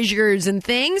 Anal fissures and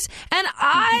things. And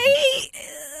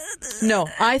No,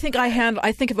 I think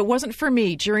if it wasn't for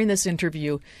me during this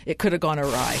interview, it could have gone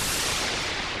awry.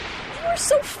 You are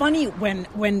so funny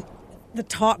when the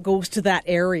talk goes to that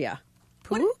area.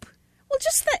 Poop? Well,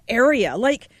 just that area,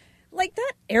 like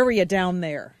that area down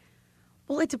there.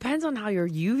 Well, it depends on how you're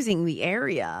using the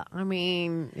area. I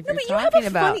mean, if No, you're but you have talking a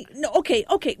about funny. No, okay.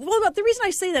 Well, the reason I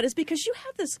say that is because you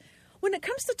have this. When it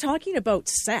comes to talking about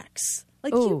sex,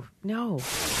 like no.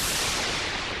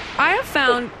 I have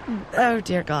found. Oh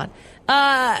dear God.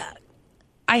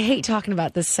 I hate talking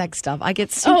about this sex stuff. I get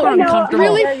super uncomfortable.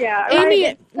 Really? Yeah, Amy,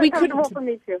 right. we It's couldn't. uncomfortable for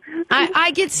me too.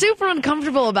 I get super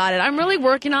uncomfortable about it. I'm really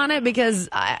working on it because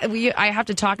I have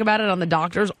to talk about it on the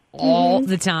doctors all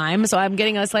the time. So I'm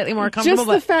getting slightly more comfortable.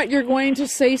 Just the fact you're going to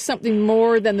say something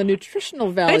more than the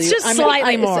nutritional value. It's just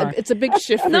slightly more. It's a big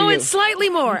shift for No, you. it's slightly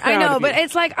more. I know, but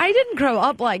it's like I didn't grow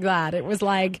up like that. It was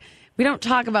like we don't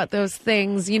talk about those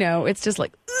things. It's just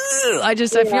like ugh, I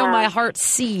feel my heart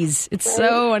seize. It's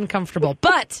so uncomfortable.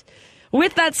 But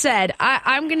with that said,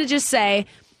 I'm going to just say,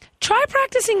 try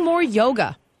practicing more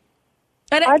yoga.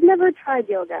 And I've never tried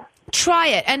yoga. Try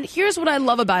it. And here's what I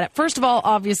love about it. First of all,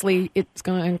 obviously, it's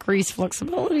going to increase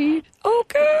flexibility.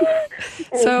 Okay.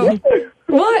 So,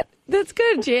 what? That's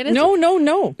good, Janice. No.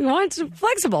 We want it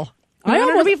flexible. I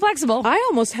want almost, to be flexible. I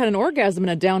almost had an orgasm in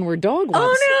a downward dog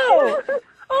once. Oh, no.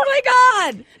 Oh, my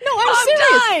God. No, I'm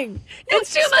serious. Dying.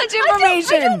 It's too much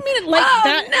information. I don't mean it like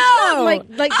that. No.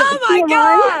 Like oh, my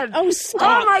God. Oh,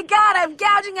 stop. Oh, my God. I'm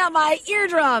gouging out my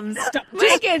eardrums. Stop.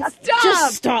 Make it stop.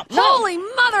 Just stop. Holy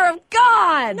mother of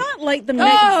God. Not like the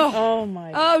Oh,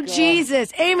 my Oh, God.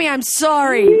 Jesus. Amy, I'm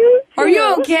sorry. Are you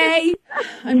okay?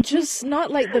 I'm just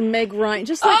not like the Meg Ryan.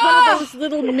 Just like one of those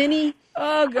little mini.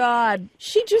 Oh, God.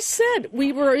 She just said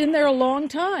we were in there a long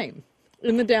time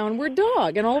in the downward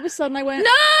dog. And all of a sudden I went,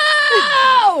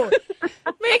 No!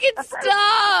 Make it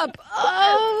stop.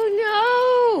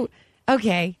 Oh, no.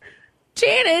 Okay.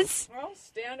 Janice,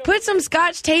 put some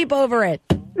Scotch tape over it.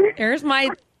 There's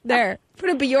there. Put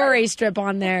a Biore strip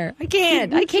on there. I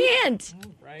can't.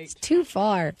 Right. It's too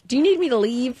far. Do you need me to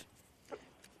leave?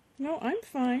 No, I'm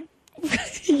fine.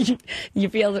 You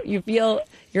feel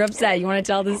you're upset. You want to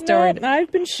tell the story. No,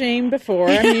 I've been shamed before.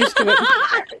 I'm used to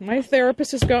it. My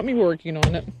therapist has got me working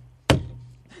on it.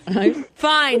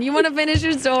 Fine. You want to finish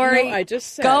your story? No, I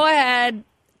just said. Go ahead.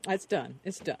 It's done.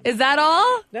 It's done. Is that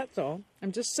all? That's all.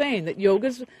 I'm just saying that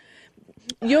yoga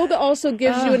also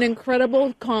gives you an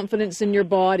incredible confidence in your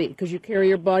body because you carry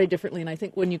your body differently. And I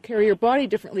think when you carry your body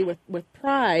differently with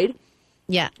pride,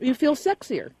 you feel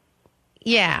sexier.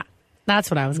 Yeah.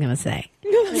 That's what I was going to say.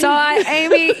 So,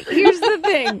 Amy, here's the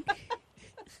thing.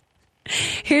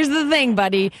 Here's the thing,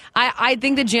 buddy. I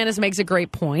think that Janice makes a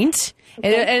great point.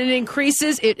 Okay. And it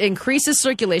increases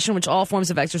circulation, which all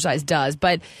forms of exercise does.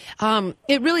 But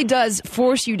it really does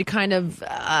force you to kind of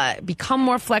become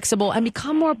more flexible and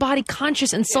become more body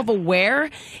conscious and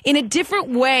self-aware in a different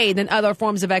way than other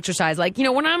forms of exercise. Like,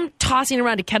 when I'm tossing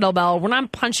around a kettlebell, when I'm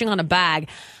punching on a bag,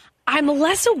 I'm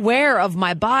less aware of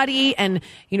my body and,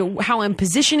 how I'm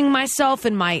positioning myself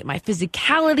and my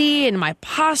physicality and my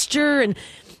posture. And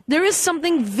there is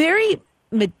something very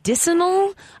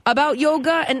medicinal about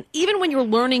yoga. And even when you're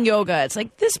learning yoga, it's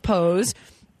like this pose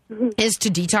is to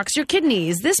detox your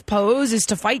kidneys. This pose is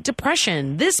to fight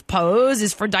depression. This pose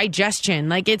is for digestion.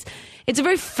 Like it's a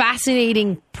very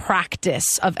fascinating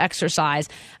practice of exercise.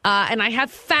 And I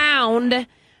have found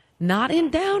not in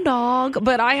down dog,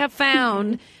 but I have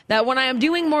found that when I am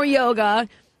doing more yoga,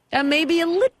 I'm maybe a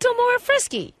little more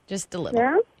frisky. Just a little.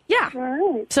 Yeah? Yeah. All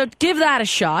right. So give that a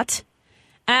shot.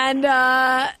 And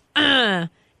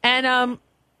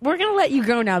we're going to let you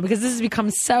go now because this has become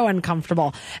so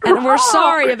uncomfortable. And we're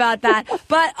sorry about that.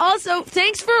 But also,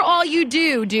 thanks for all you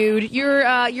do, dude. You're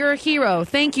a hero.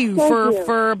 Thank you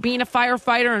for being a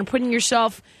firefighter and putting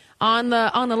yourself on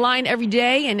the line every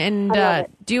day and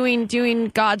doing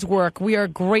God's work. We are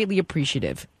greatly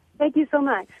appreciative. Thank you so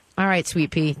much. All right,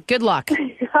 Sweet Pea. Good luck.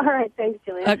 All right. Thanks,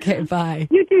 Julia. Okay, bye.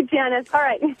 You too, Janice. All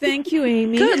right. Thank you,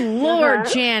 Amy. Good Lord,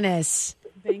 Janice.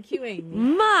 Thank you, Amy.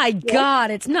 My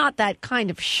God, it's not that kind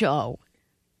of show.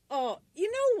 Oh,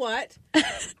 you know what?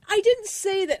 I didn't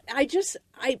say that. I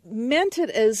meant it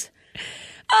as...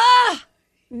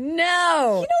 No. You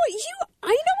know what? I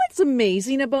know what's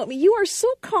amazing about me. You are so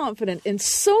confident in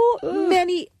so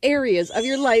many areas of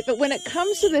your life, but when it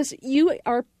comes to this, you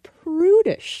are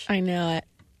prudish. I know it.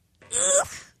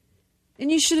 And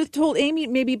you should have told Amy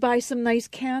maybe buy some nice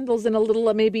candles and a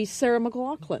little maybe Sarah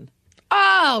McLachlan.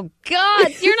 Oh, God.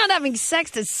 You're not having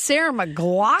sex to Sarah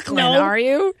McLachlan, are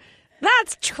you?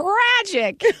 That's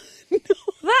tragic.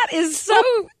 That is so...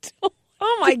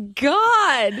 Oh, my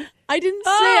God. I didn't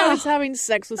say I was having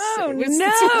sex with Sarah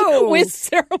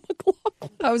McLachlan.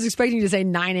 I was expecting you to say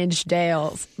 9 Inch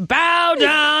Nails. Bow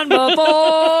down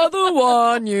before the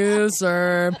one you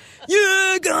serve.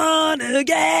 You're gonna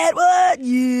get what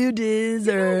you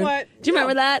deserve. You know what? Do you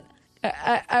remember that?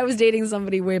 I was dating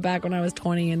somebody way back when I was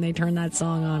 20, and they turned that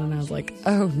song on, and I was like,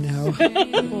 oh, no.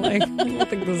 Like, I don't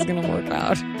think this is going to work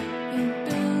out.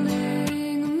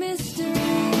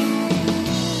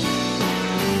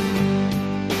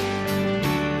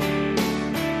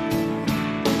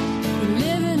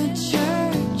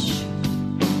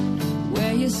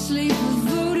 Sleep with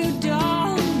voodoo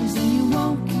dolls, and you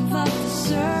won't give up the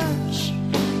search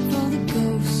for the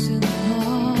ghosts in the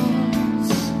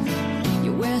halls.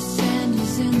 You wear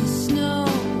sandals in the snow,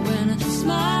 and a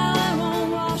smile I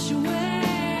won't wash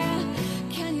away.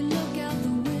 Can you look out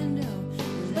the window?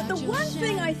 But the one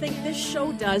thing I think this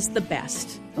show does the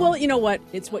best. Well, you know what?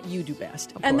 It's what you do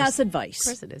best. And that's advice. Of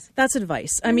course it is. That's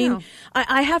advice. I mean,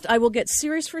 I will get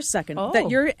serious for a second that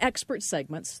your expert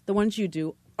segments, the ones you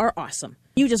do, are awesome.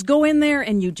 You just go in there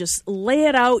and you just lay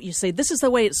it out. You say, this is the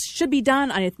way it should be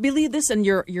done. I believe this, and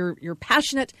you're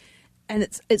passionate, and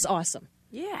it's awesome.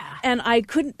 Yeah. And I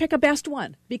couldn't pick a best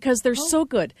one because they're so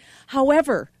good.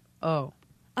 However,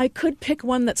 I could pick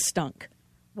one that stunk.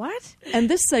 What? And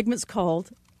this segment's called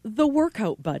The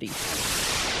Workout Buddy.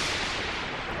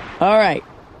 All right.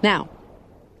 Now,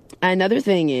 another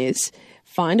thing is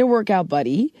find a workout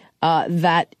buddy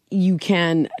that you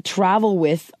can travel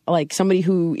with, like somebody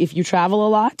who, if you travel a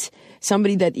lot,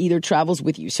 somebody that either travels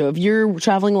with you. So if you're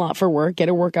traveling a lot for work, get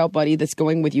a workout buddy that's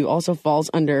going with you. Also falls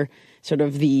under sort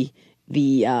of the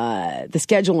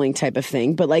scheduling type of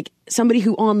thing, but like somebody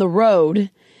who on the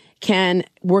road can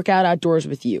work out outdoors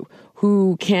with you,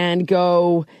 who can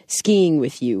go skiing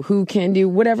with you, who can do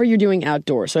whatever you're doing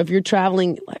outdoors. So if you're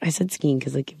traveling, I said skiing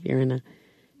because like if you're in a,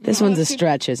 this one's a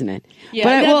stretch, isn't it? Yeah,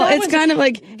 but it's kind of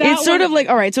like, it's sort of like,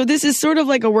 all right, so this is sort of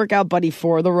like a workout buddy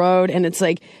for the road. And it's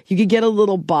like, you could get a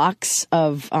little box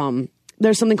of,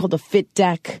 there's something called a Fit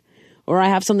Deck, or I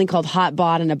have something called Hot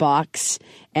Bod in a box.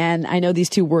 And I know these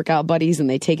two workout buddies, and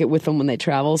they take it with them when they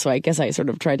travel. So I guess I sort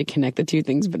of tried to connect the two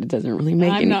things, but it doesn't really make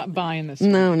I'm not buying this.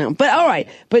 No. But all right.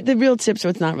 But the real tip, so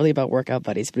it's not really about workout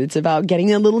buddies, but it's about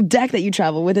getting a little deck that you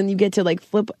travel with, and you get to like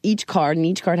flip each card, and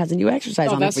each card has a new exercise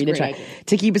on it for you to try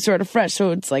to keep it sort of fresh.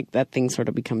 So it's like that thing sort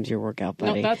of becomes your workout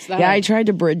buddy. I tried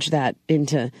to bridge that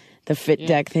into the Fit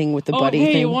Deck thing with the buddy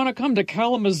thing. You want to come to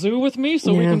Kalamazoo with me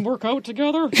so we can work out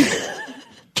together?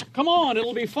 Come on,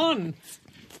 it'll be fun.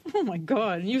 Oh, my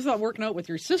God. You thought working out with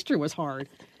your sister was hard.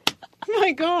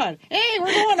 My God. Hey,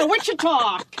 we're going to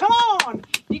Wichita. Come on.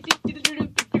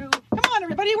 Come on,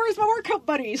 everybody. Where's my workout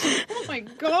buddies? Oh, my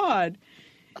God.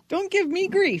 Don't give me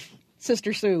grief,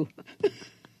 Sister Sue.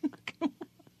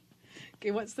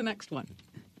 Okay, what's the next one?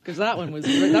 Because that one was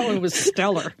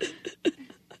stellar.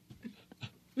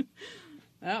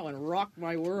 That one rocked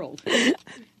my world. I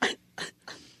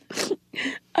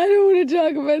don't want to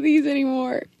talk about these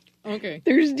anymore. Okay.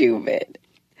 They're stupid.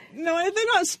 No, they're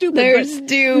not stupid. They're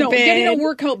stupid. No, getting a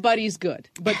workout buddy's good.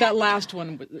 But that last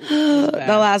one was bad.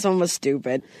 The last one was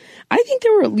stupid. I think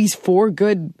there were at least 4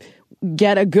 good,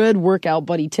 get a good workout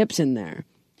buddy tips in there.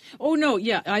 Oh, no,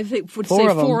 yeah. I think would 4 say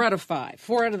of them. 4 out of 5.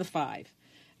 4 out of the 5.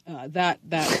 That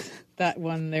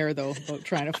one there, though, about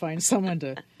trying to find someone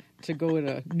to to go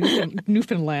to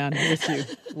Newfoundland with you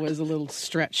was a little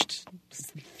stretched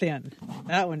thin.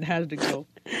 That one had to go.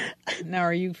 Now,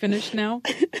 are you finished now?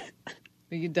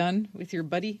 Are you done with your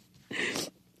buddy?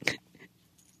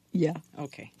 Yeah.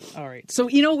 Okay. All right. So,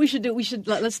 you know what we should do?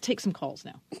 Let's take some calls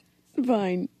now.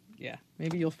 Fine. Yeah.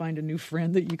 Maybe you'll find a new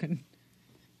friend that you can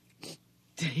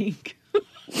take.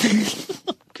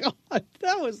 Oh, God.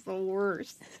 That was the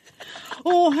worst.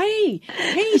 Oh, hey,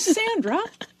 Sandra.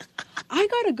 I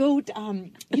gotta go.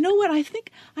 You know what? I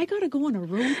think I gotta go on a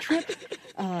road trip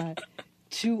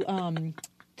to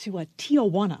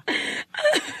Tijuana,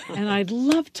 and I'd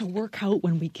love to work out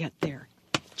when we get there.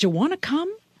 Do you want to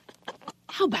come?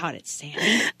 How about it,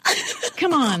 Sandy?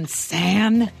 Come on,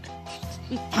 San.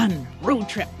 Fun road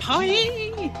trip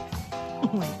party. Oh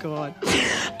my God!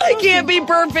 I can't be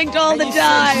perfect all the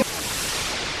time.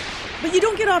 But you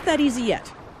don't get off that easy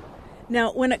yet.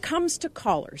 Now, when it comes to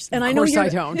callers, and I know I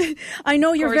don't. I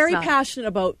know you're very not. passionate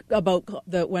about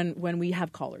the when we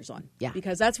have callers on, Yeah.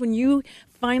 because that's when you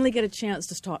finally get a chance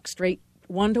to talk straight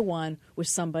one-to-one with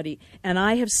somebody, and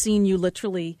I have seen you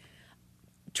literally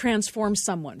transform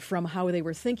someone from how they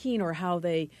were thinking or how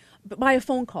they by a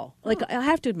phone call. Like I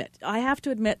have to admit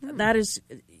that is,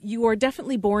 you are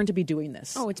definitely born to be doing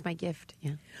this. Oh, it's my gift.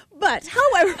 Yeah. But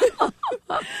however,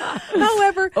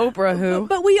 Oprah who?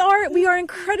 But we are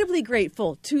incredibly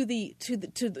grateful to the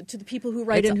people who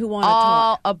write It's in who want to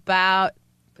all talk. about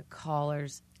the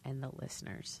callers and the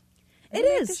listeners. It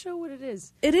Make is. the show what it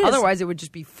is. It is. Otherwise, it would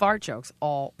just be fart jokes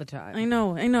all the time. I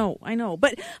know.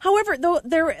 But however, though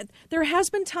there has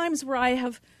been times where I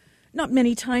have, not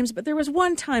many times, but there was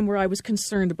one time where I was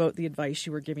concerned about the advice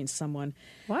you were giving someone.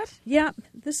 What? Yeah,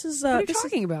 this is. What are you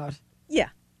talking about? Yeah,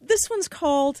 this one's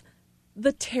called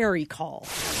the Terry call.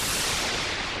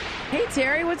 Hey,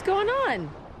 Terry, what's going on?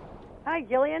 Hi,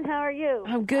 Gillian. How are you?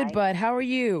 I'm good, bud. How are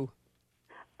you?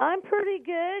 I'm pretty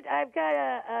good. I've got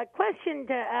a question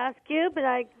to ask you, but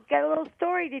I got a little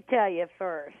story to tell you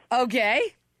first. Okay.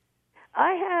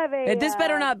 I have a... This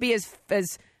better not be as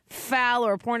foul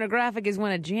or pornographic as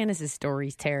one of Janice's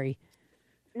stories, Terry.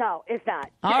 No, it's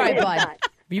not. All right, It's bud. not.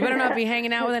 You better not be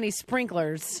hanging out with any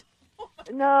sprinklers.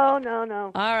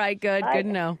 No. All right, good. Good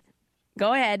to know.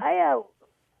 Go ahead.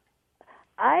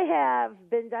 I have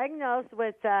been diagnosed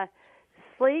with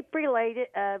sleep-related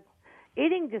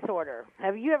eating disorder.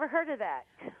 Have you ever heard of that?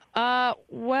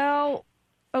 Well,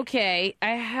 okay,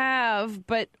 I have,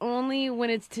 but only when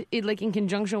it's like in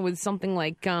conjunction with something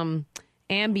like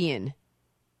Ambien.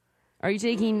 Are you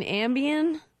taking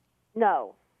Ambien?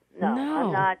 No,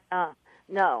 I'm not.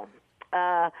 No.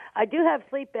 I do have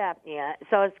sleep apnea,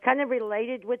 so it's kind of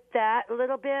related with that a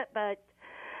little bit. But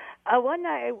one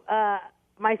night,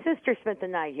 my sister spent the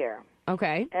night here.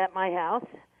 Okay. At my house,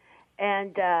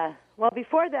 and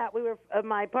before that, we were.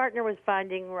 My partner was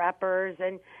finding wrappers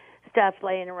and stuff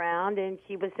laying around, and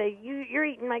she would say, "You're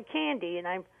eating my candy," and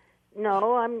I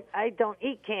don't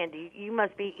eat candy. You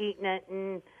must be eating it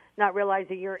and not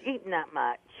realizing you're eating that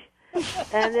much.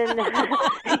 And then,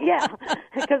 yeah,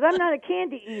 because I'm not a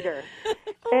candy eater.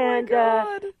 Oh, my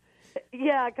God.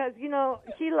 Yeah, because,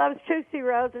 she loves Tootsie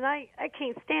Rolls, and I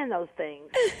can't stand those things.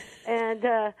 And,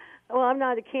 I'm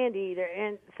not a candy eater.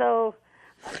 And so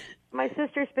my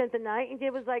sister spent the night, and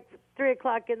it was like 3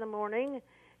 o'clock in the morning.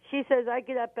 She says, I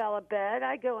get up out of bed.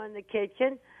 I go in the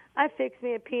kitchen. I fix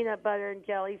me a peanut butter and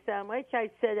jelly sandwich. I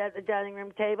sit at the dining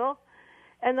room table.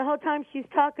 And the whole time she's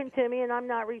talking to me, and I'm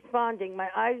not responding. My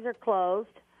eyes are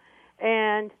closed,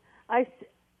 and I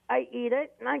eat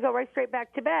it, and I go right straight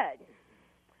back to bed.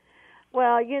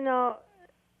 Well, I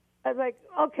was like,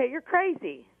 okay, you're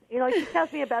crazy. She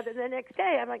tells me about it the next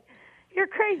day. I'm like, you're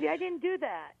crazy. I didn't do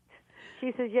that.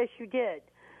 She says, yes, you did.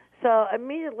 So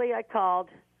immediately I called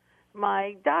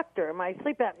my doctor, my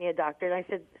sleep apnea doctor, and I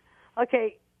said,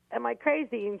 okay, am I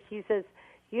crazy? And she says,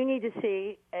 you need to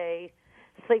see a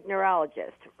sleep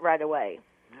neurologist right away.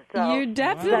 So you're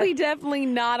definitely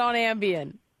not on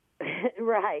Ambien.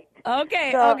 Right.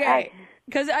 Okay, So okay.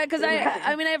 Because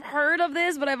I mean, I've heard of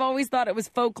this, but I've always thought it was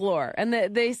folklore. And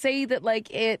they say that, like,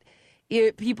 it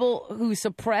people who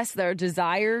suppress their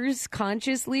desires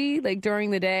consciously, like,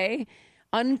 during the day,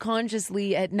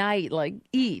 unconsciously at night, like,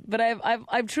 eat. But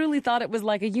I've truly thought it was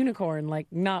like a unicorn, like,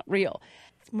 not real.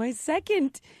 It's my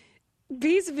second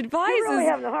piece of advice. You're really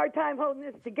having a hard time holding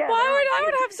this together. I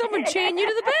would have someone chain you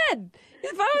to the bed.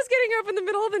 If I was getting up in the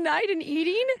middle of the night and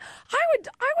eating, I would.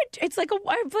 It's like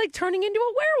I'm like turning into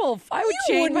a werewolf. I would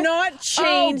You chain would not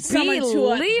chain someone to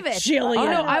a believe it. Jillian. Oh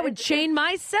no, I would chain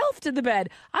myself to the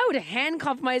bed. I would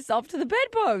handcuff myself to the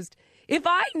bedpost. If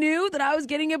I knew that I was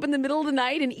getting up in the middle of the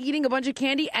night and eating a bunch of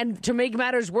candy, and to make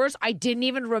matters worse, I didn't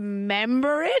even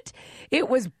remember it, it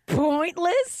was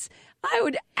pointless, I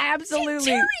would absolutely...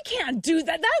 See, Terry can't do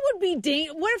that. That would be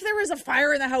dangerous. What if there was a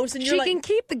fire in the house and you're She can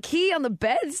keep the key on the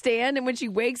bedstand, and when she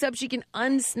wakes up, she can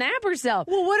unsnap herself.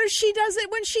 Well, what if she does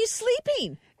it when she's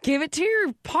sleeping? Give it to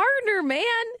your partner, man.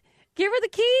 Give her the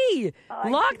key.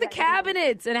 Lock the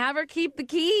cabinets and have her keep the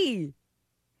key.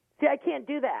 See, I can't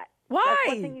do that. Why?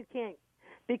 That's one thing you can't.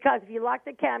 Because if you lock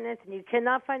the cabinets and you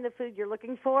cannot find the food you're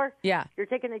looking for, yeah, you're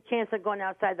taking a chance of going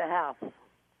outside the house.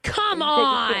 Come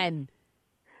on.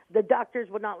 The doctors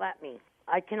would not let me.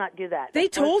 I cannot do that. They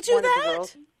told you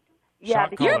that? Yeah,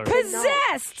 Shot you're collar.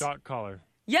 possessed. Shot collar.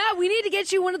 Yeah, we need to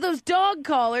get you one of those dog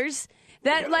collars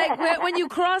that, like, when you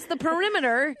cross the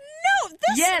perimeter. No,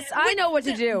 yes, I know what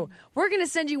to do. We're going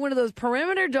to send you one of those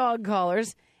perimeter dog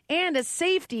collars and a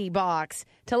safety box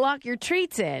to lock your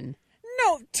treats in.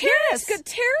 No,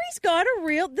 Terry's got a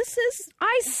real. This is.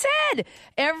 I said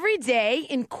every day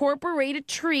incorporate a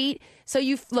treat. So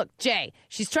you look, Jay.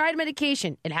 She's tried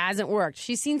medication. It hasn't worked.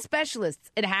 She's seen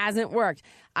specialists. It hasn't worked.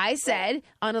 I said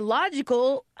on a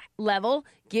logical level,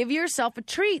 give yourself a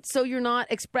treat so you're not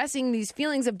expressing these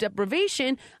feelings of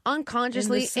deprivation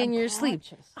unconsciously in your sleep.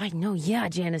 I know, yeah,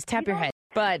 Janice, tap your head.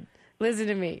 But listen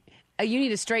to me. You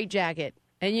need a straitjacket.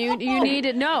 And you need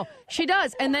it. No, she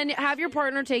does. And then have your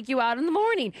partner take you out in the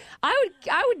morning. I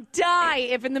would die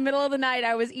if in the middle of the night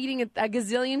I was eating a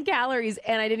gazillion calories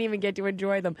and I didn't even get to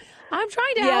enjoy them. I'm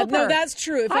trying to help her. No, that's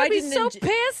true. If I'd I be didn't so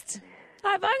pissed. If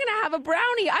I'm going to have a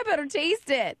brownie, I better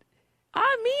taste it.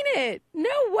 I mean it. No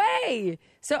way.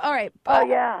 So, all right. Oh,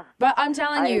 yeah. But I'm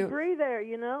telling you. I agree there,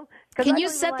 you know. Can you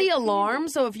set the alarm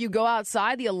so if you go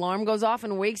outside, the alarm goes off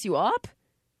and wakes you up?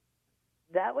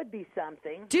 That would be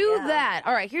something. Do that.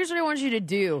 All right, here's what I want you to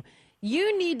do.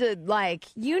 You need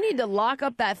to lock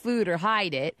up that food or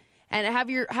hide it and have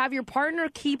your partner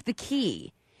keep the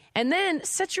key. And then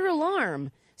set your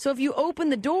alarm. So if you open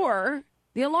the door,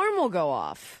 the alarm will go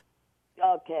off.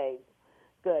 Okay.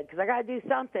 Good, because I got to do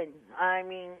something. I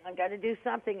mean, I got to do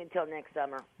something until next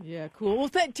summer. Yeah, cool. Well,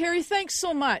 Terry, thanks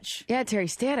so much. Yeah, Terry,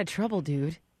 stay out of trouble,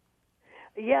 dude.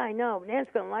 Yeah, I know. Nan's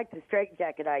going to like the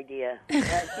straitjacket idea. She's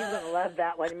going to love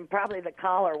that one, and probably the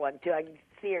collar one, too. I can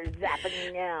see her zapping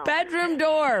me now. Bedroom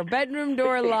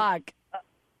door lock.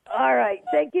 All right.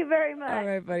 Thank you very much. All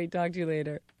right, buddy. Talk to you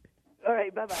later. All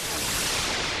right. Bye-bye.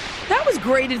 That was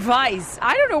great advice.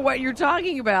 I don't know what you're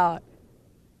talking about.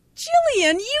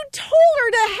 Jillian, you told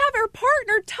her to have her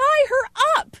partner tie her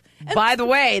up. By the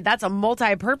way, that's a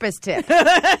multi-purpose tip.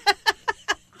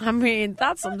 I mean,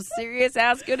 that's some serious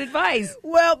ass good advice.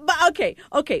 Well, okay,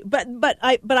 but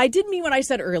I did mean what I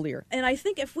said earlier, and I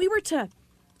think if we were to,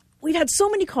 we've had so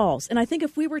many calls, and I think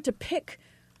if we were to pick,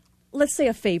 let's say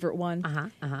a favorite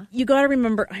one, you got to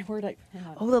remember. The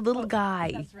little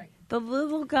guy. That's right. The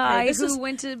little guy who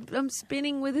went to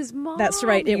spinning with his mom. That's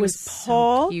right. It was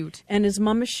Paul so cute. And his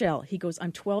mom Michelle. He goes,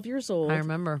 I'm 12 years old. I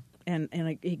remember.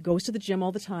 And he goes to the gym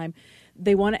all the time.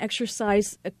 They want to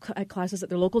exercise classes at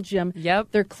their local gym.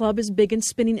 Yep. Their club is big in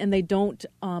spinning, and they don't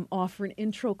offer an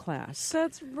intro class.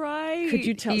 That's right. Could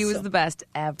you tell? He was the best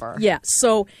ever. Yeah.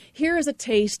 So here is a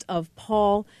taste of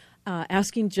Paul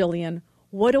asking Jillian,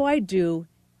 what do I do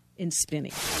in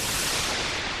spinning?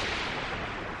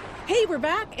 Hey, we're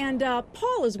back, and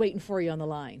Paul is waiting for you on the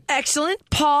line. Excellent.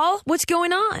 Paul, what's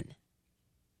going on?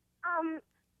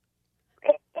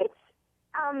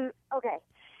 Okay.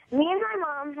 Me and my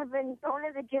mom have been going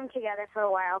to the gym together for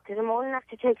a while because I'm old enough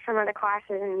to take some of the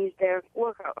classes and use their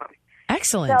workout room.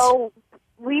 Excellent. So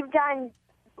we've done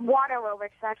water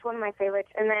aerobics. That's one of my favorites.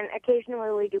 And then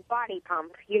occasionally we do body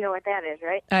pump. You know what that is,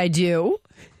 right? I do.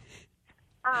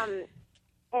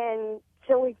 And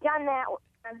so we've done that.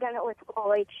 I've done it with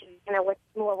with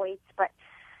more weights. But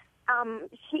I'm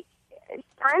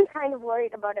kind of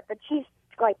worried about it, but she's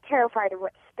like terrified of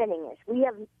what spinning is. We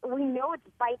know it's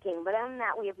biking, but other than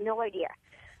that, we have no idea.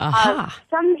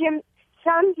 Some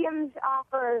gyms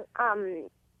offer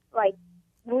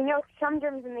we know some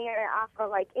gyms in the area offer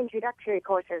like introductory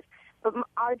courses, but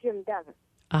our gym doesn't.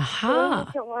 So we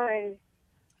need to learn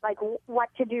like what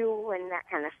to do and that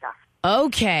kind of stuff.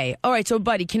 Okay. All right. So,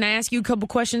 buddy, can I ask you a couple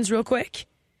questions real quick?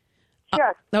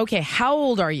 Sure. Okay. How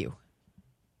old are you?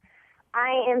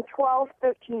 I am 12,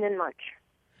 13 in March.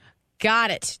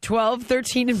 Got it. 12,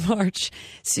 13 in March.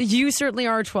 So you certainly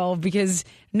are 12 because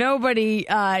nobody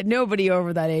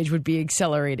over that age would be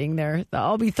accelerating there.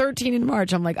 I'll be 13 in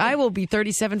March. I'm like, I will be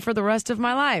 37 for the rest of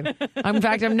my life. In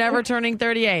fact, I'm never turning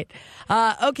 38.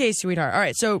 Okay, sweetheart. All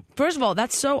right. So first of all,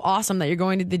 that's so awesome that you're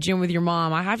going to the gym with your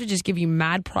mom. I have to just give you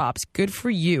mad props. Good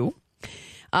for you.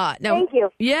 Now, Thank you.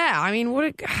 Yeah, I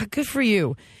mean, good for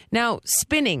you. Now,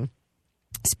 spinning.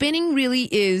 Spinning really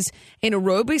is an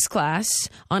aerobics class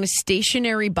on a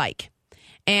stationary bike.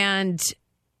 And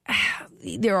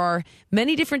there are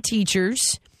many different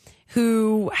teachers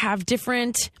who have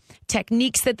different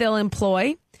techniques that they'll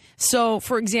employ. So,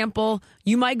 for example,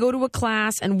 you might go to a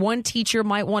class and one teacher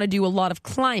might want to do a lot of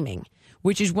climbing,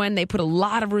 which is when they put a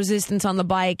lot of resistance on the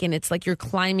bike and it's like you're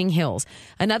climbing hills.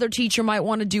 Another teacher might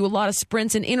want to do a lot of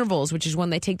sprints and intervals, which is when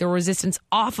they take the resistance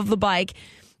off of the bike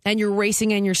and you're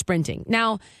racing and you're sprinting.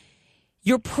 Now,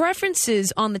 your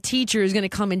preferences on the teacher is going to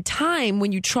come in time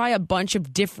when you try a bunch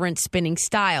of different spinning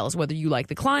styles, whether you like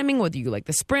the climbing, whether you like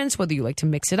the sprints, whether you like to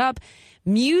mix it up.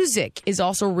 Music is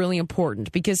also really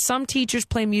important because some teachers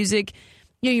play music.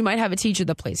 You might have a teacher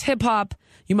that plays hip hop.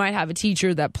 You might have a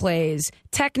teacher that plays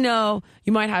techno.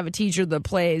 You might have a teacher that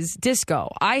plays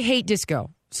disco. I hate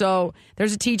disco. So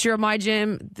there's a teacher at my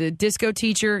gym. The disco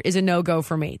teacher is a no-go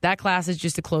for me. That class is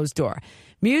just a closed door.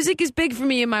 Music is big for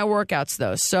me in my workouts,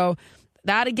 though. So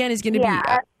that, again, is going to be...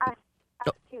 I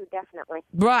too, definitely.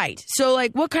 Right. So,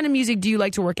 like, what kind of music do you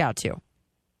like to work out to?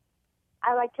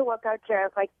 I like to work out to,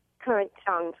 like, current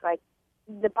songs. Like,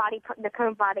 the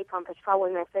current Body Pump is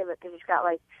probably my favorite because it's got,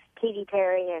 like, Katy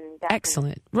Perry and...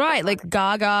 Excellent. Right, like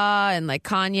Gaga and, like,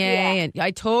 Kanye. Yeah. And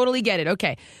I totally get it.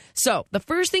 Okay. So the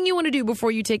first thing you want to do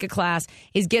before you take a class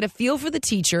is get a feel for the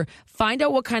teacher, find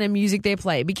out what kind of music they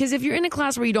play. Because if you're in a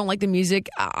class where you don't like the music,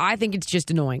 I think it's just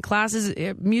annoying.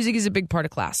 Music is a big part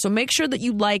of class. So make sure that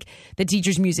you like the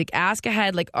teacher's music. Ask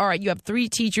ahead, like, all right, you have 3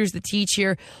 teachers that teach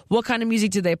here. What kind of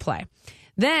music do they play?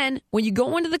 Then when you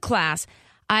go into the class,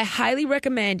 I highly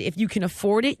recommend, if you can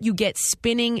afford it, you get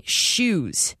spinning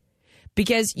shoes.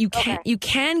 Because you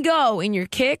can go in your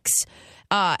kicks,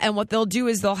 and what they'll do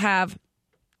is they'll have...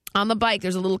 On the bike,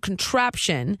 there's a little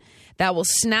contraption that will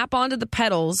snap onto the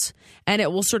pedals and it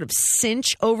will sort of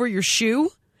cinch over your shoe.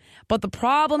 But the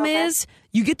problem is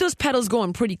you get those pedals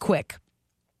going pretty quick.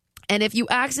 And if your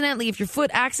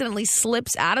foot accidentally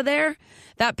slips out of there,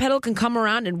 that pedal can come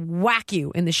around and whack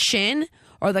you in the shin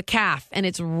or the calf. And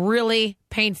it's really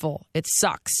painful. It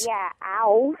sucks. Yeah,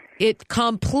 ow. It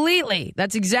completely.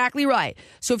 That's exactly right.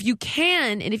 So if you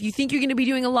can, and if you think you're going to be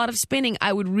doing a lot of spinning,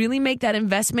 I would really make that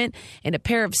investment in a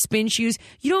pair of spin shoes.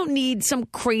 You don't need some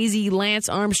crazy Lance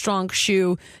Armstrong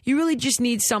shoe. You really just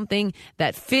need something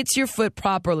that fits your foot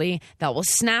properly, that will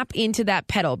snap into that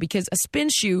pedal, because a spin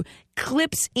shoe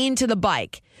clips into the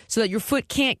bike so that your foot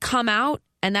can't come out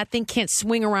and that thing can't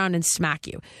swing around and smack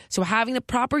you. So having the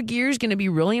proper gear is going to be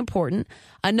really important.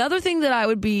 Another thing that I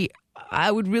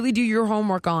would really do your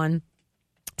homework on,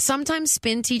 sometimes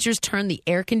spin teachers turn the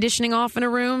air conditioning off in a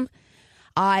room.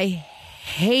 I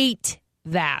hate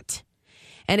that.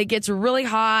 And it gets really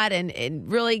hot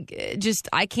and really just,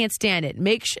 I can't stand it.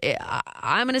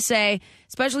 I'm going to say,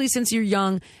 especially since you're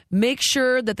young, make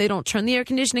sure that they don't turn the air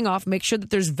conditioning off. Make sure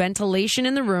that there's ventilation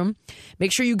in the room.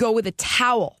 Make sure you go with a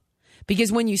towel.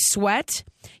 Because when you sweat,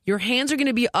 your hands are going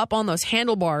to be up on those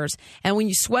handlebars. And when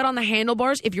you sweat on the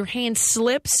handlebars, if your hand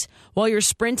slips while you're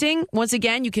sprinting, once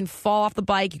again, you can fall off the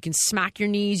bike. You can smack your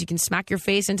knees. You can smack your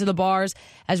face into the bars.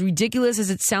 As ridiculous as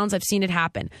it sounds, I've seen it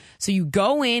happen. So you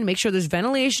go in, make sure there's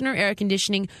ventilation or air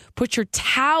conditioning. Put your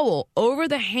towel over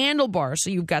the handlebars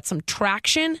so you've got some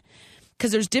traction.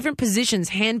 Because there's different positions,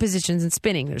 hand positions in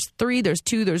spinning. There's 3, there's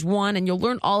 2, there's 1, and you'll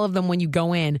learn all of them when you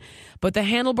go in. But the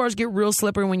handlebars get real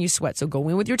slippery when you sweat. So go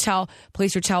in with your towel,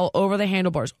 place your towel over the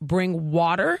handlebars. Bring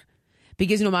water,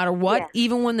 because no matter what,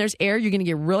 even when there's air, you're going to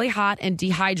get really hot and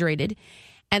dehydrated.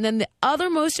 And then the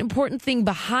other most important thing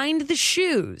behind the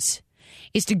shoes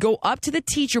is to go up to the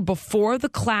teacher before the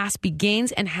class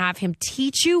begins and have him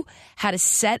teach you how to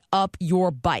set up your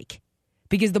bike.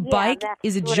 Because the bike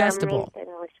is adjustable.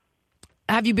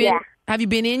 Have you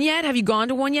been in yet? Have you gone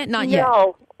to one yet? Not yet.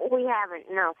 No, we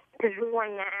haven't. No, because we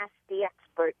wanted to ask the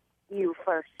expert, you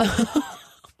first.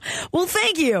 Well,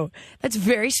 thank you. That's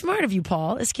very smart of you,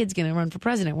 Paul. This kid's going to run for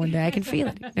president one day. I can feel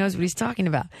it. He knows what he's talking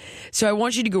about. So I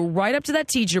want you to go right up to that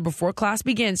teacher before class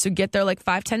begins. So get there like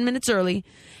 5-10 minutes early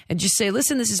and just say,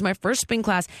 listen, this is my first spin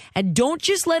class. And don't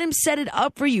just let him set it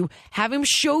up for you. Have him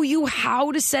show you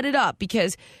how to set it up,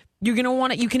 because you're going to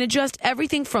want it. You can adjust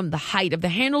everything from the height of the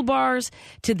handlebars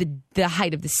to the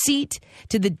height of the seat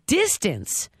to the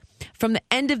distance from the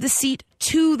end of the seat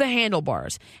to the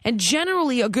handlebars. And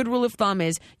generally, a good rule of thumb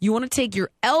is you want to take your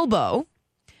elbow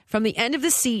from the end of the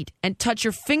seat and touch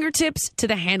your fingertips to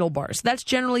the handlebars. That's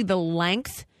generally the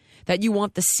length that you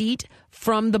want the seat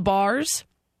from the bars.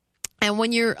 And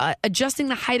when you're adjusting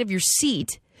the height of your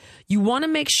seat, you want to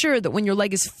make sure that when your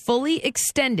leg is fully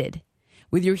extended,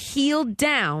 with your heel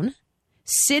down,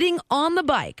 sitting on the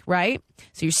bike, right?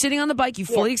 So you're sitting on the bike, you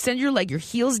fully extend your leg, your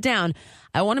heels down.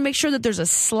 I want to make sure that there's a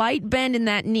slight bend in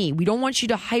that knee. We don't want you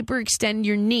to hyperextend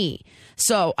your knee.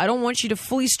 So I don't want you to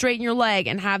fully straighten your leg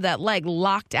and have that leg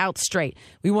locked out straight.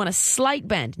 We want a slight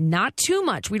bend, not too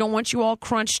much. We don't want you all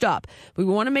crunched up. But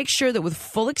we want to make sure that with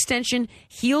full extension,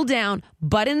 heel down,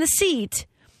 butt in the seat,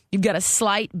 you've got a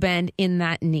slight bend in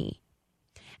that knee.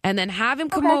 And then have him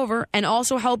come over and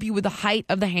also help you with the height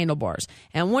of the handlebars.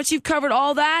 And once you've covered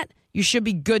all that, you should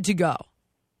be good to go.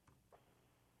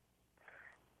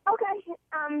 Okay.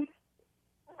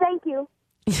 Thank you.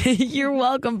 You're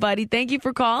welcome, buddy. Thank you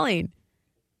for calling.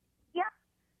 Yeah.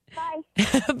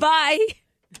 Bye.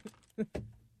 Bye.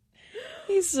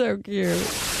 He's so cute.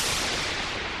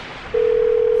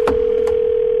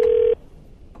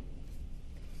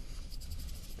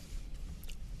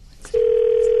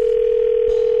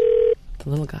 The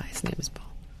little guy, his name is Paul.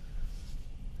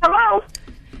 Hello.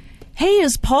 Hey,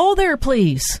 is Paul there,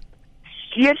 please?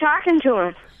 You're talking to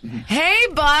him. Hey,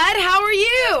 bud. How are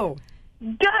you?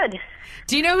 Good.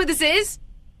 Do you know who this is?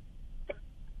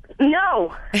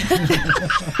 No.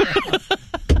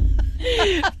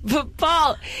 But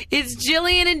Paul, it's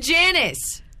Jillian and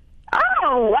Janice.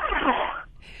 Oh, wow.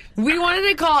 We wanted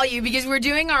to call you because we're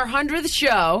doing our 100th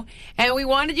show, and we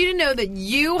wanted you to know that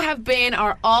you have been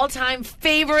our all-time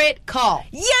favorite call.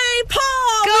 Yay,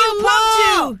 Paul! Go, we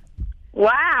Paul! loved you.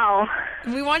 Wow.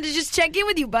 We wanted to just check in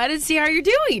with you, bud, and see how you're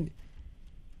doing.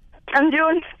 I'm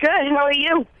doing good. How are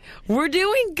you? We're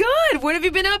doing good. What have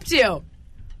you been up to?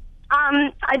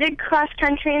 I did cross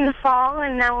country in the fall,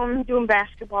 and now I'm doing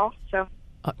basketball. So.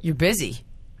 You're busy.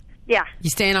 Yeah. You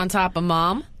staying on top of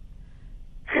Mom?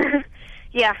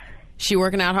 Yeah. She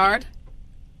working out hard?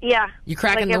 Yeah. You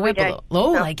cracking like the whip day. a little?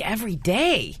 Oh, like every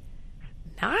day.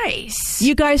 Nice.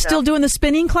 You guys still doing the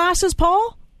spinning classes,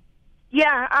 Paul?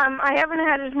 Yeah. I haven't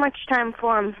had as much time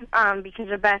for him because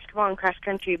of basketball and cross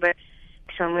country, but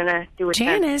so I'm gonna do it.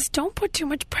 Janice, don't put too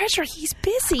much pressure. He's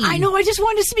busy. I know. I just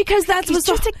wanted to see because He's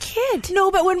just a kid.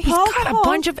 No, but when He's Paul got called, a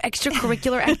bunch of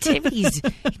extracurricular activities.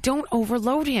 Don't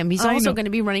overload him. He's I also know. going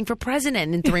to be running for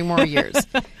president in 3 more years.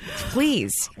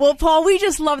 Please. Well, Paul, we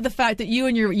just love the fact that you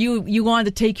and you wanted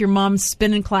to take your mom's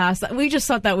spinning class. We just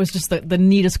thought that was just the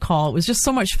neatest call. It was just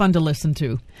so much fun to listen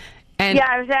to. And yeah,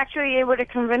 I was actually able to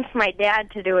convince my dad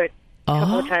to do it a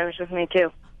couple of times with me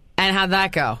too. And how'd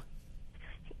that go?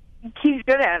 He's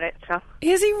good at it, so.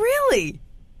 Is he really?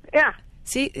 Yeah.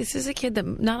 See, this is a kid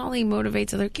that not only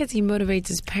motivates other kids, he motivates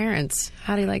his parents.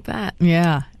 How do you like that?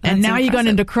 Yeah. And That's now you've gone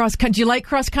impressive. into cross country. Do you like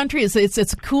cross country?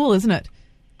 It's cool, isn't it?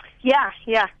 Yeah,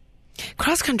 yeah.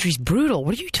 Cross country's brutal.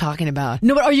 What are you talking about?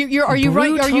 No, but are you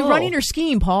Brutal. running or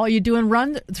skiing, Paul? Are you doing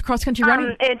cross country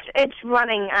running? It's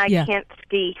running. I Yeah. can't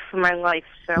ski for my life,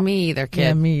 so. Me either, kid.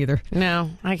 Yeah, me either. No,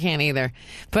 I can't either.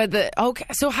 But okay,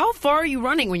 so how far are you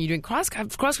running when you're doing cross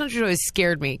country? Always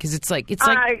scared me because it's like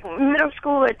middle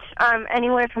school. It's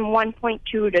anywhere from 1.2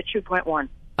 to 2.1.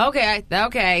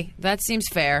 okay, that seems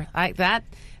fair. That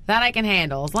I can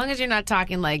handle as long as you're not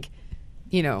talking like,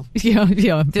 you know,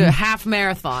 yeah. do half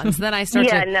marathons. Then I start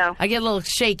I get a little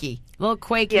shaky, a little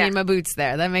quaky in my boots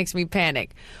there. That makes me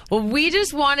panic. Well, we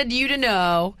just wanted you to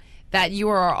know that you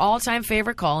are our all-time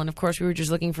favorite call, and of course, we were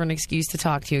just looking for an excuse to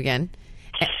talk to you again.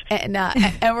 And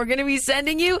we're going to be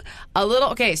sending you a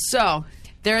little. Okay, so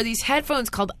there are these headphones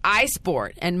called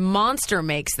iSport, and Monster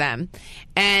makes them,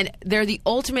 and they're the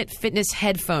ultimate fitness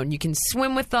headphone. You can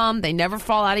swim with them; they never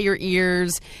fall out of your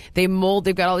ears. They mold.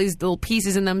 They've got all these little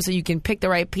pieces in them, so you can pick the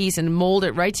right piece and mold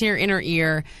it right to your inner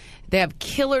ear. They have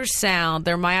killer sound.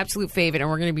 They're my absolute favorite, and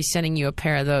we're going to be sending you a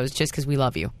pair of those just because we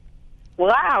love you.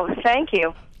 Wow, thank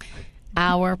you.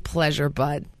 Our pleasure,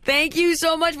 bud. Thank you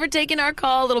so much for taking our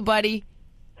call, little buddy.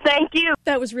 Thank you.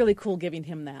 That was really cool giving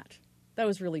him that. That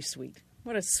was really sweet.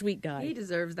 What a sweet guy. He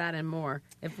deserves that and more.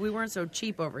 If we weren't so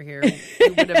cheap over here,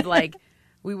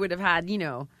 we would have had, you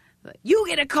know, you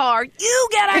get a car, you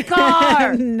get a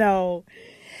car. No.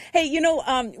 Hey, you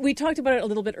know, we talked about it a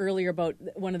little bit earlier about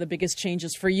one of the biggest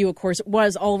changes for you, of course,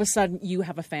 was all of a sudden you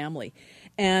have a family.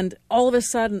 And all of a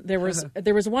sudden there was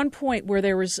one point where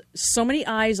there was so many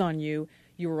eyes on you.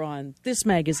 You were on this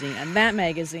magazine and that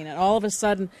magazine, and all of a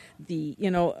sudden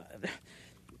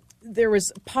there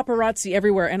was paparazzi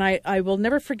everywhere. And I will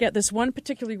never forget this one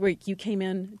particular week you came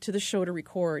in to the show to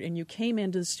record, and you came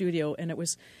into the studio, and it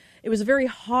was a very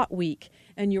hot week,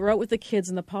 and you were out with the kids,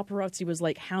 and the paparazzi was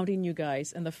like hounding you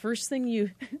guys. And the first thing you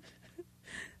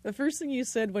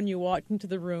said when you walked into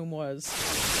the room was,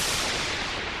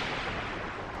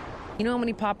 you know how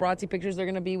many paparazzi pictures there are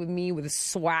going to be with me with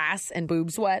swass and boob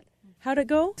sweat? How'd it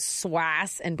go?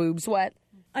 Swass and boob sweat.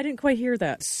 I didn't quite hear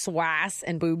that. Swass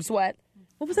and boob sweat.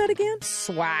 What was that again?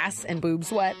 Swass and boob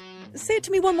sweat. Say it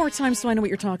to me one more time so I know what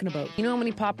you're talking about. You know how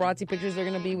many paparazzi pictures are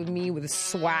going to be with me with a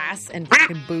swass and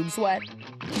fucking boob sweat?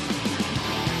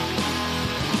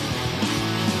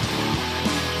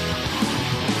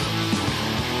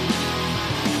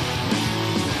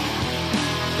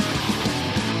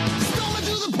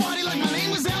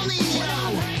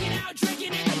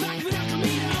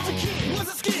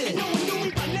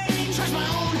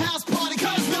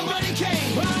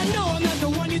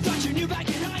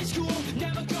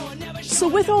 So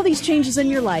with all these changes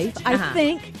in your life,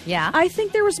 I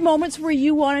think there was moments where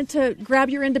you wanted to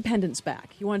grab your independence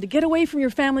back. You wanted to get away from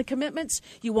your family commitments.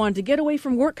 You wanted to get away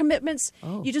from work commitments.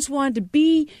 Oh. You just wanted to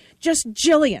be just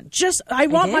Jillian. I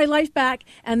want my life back.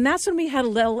 And that's when we had a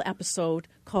little episode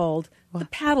called The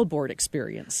Paddleboard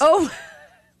Experience. Oh,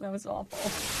 that was awful.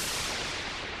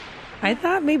 I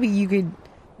thought maybe you could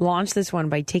launch this one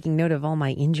by taking note of all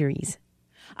my injuries.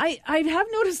 I have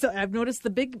noticed that. I've noticed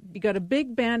you got a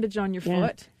big bandage on your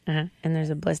foot. Uh-huh. And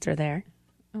there's a blister there.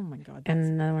 Oh, my God. And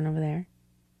another one over there.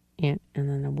 Yeah. And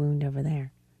then a wound over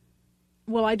there.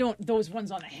 Well, those ones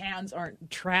on the hands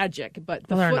aren't tragic, but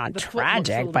they're not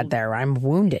tragic, but I'm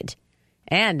wounded.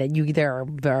 And there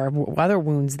are other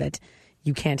wounds that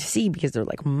you can't see because they're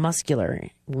like muscular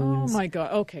wounds. Oh, my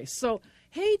God. Okay. So,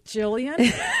 hey, Jillian,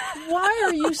 why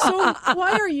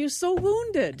are you so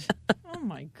wounded? Oh,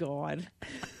 my God.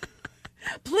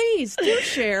 Please do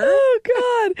share. Oh,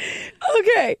 God.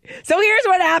 Okay. So here's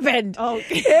what happened.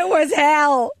 Okay. It was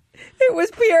hell. It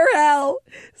was pure hell.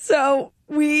 So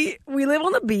we live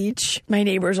on the beach. My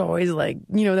neighbors always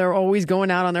they're always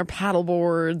going out on their paddle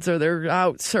boards or they're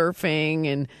out surfing,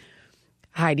 and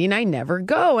Heidi and I never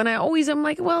go. And I'm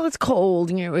like, well, it's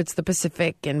cold, it's the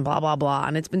Pacific and blah, blah, blah.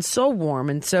 And it's been so warm.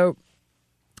 And so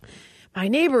my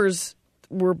neighbors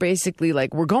were basically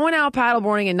like, we're going out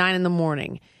paddleboarding at 9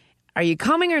 a.m. Are you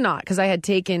coming or not? Because I had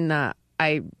taken,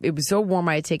 it was so warm,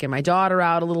 I had taken my daughter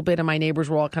out a little bit, and my neighbors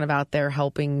were all kind of out there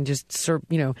helping, just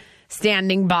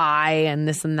standing by and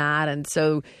this and that. And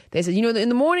so they said, in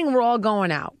the morning we're all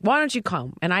going out. Why don't you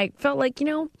come? And I felt like,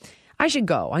 I should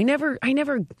go. I never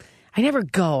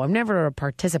go. I'm never a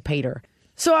participator.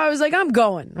 So I was like, I'm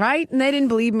going, right? And they didn't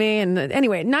believe me. And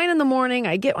anyway, at 9 a.m,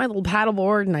 I get my little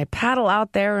paddleboard and I paddle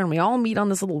out there, and we all meet on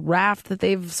this little raft that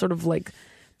they've sort of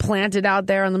planted out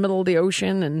there in the middle of the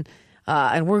ocean,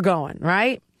 and we're going,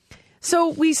 right? So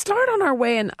we start on our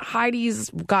way, and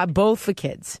Heidi's got both the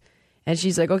kids. And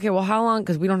she's like, okay, well, how long?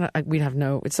 Because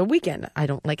it's a weekend. I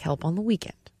don't like help on the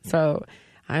weekend. So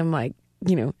I'm like,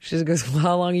 she goes, well,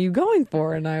 how long are you going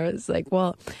for? And I was like,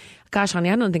 well, gosh, honey,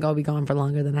 I don't think I'll be gone for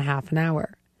longer than a half an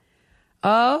hour.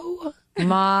 Oh,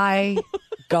 my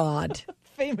God.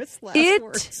 Famous last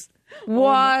words. It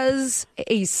was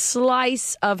a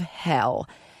slice of hell.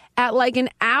 At an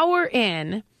hour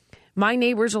in, my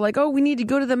neighbors were like, oh, we need to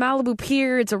go to the Malibu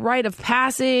Pier. It's a rite of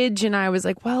passage. And I was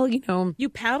like, well, You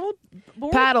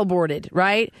paddleboarded,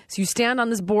 right? So you stand on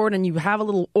this board and you have a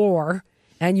little oar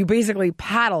and you basically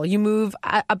paddle. You move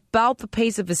at about the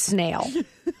pace of a snail.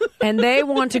 And they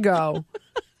want to go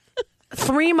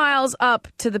 3 miles up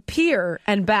to the pier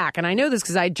and back. And I know this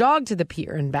because I jogged to the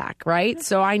pier and back, right?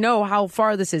 So I know how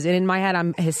far this is. And in my head,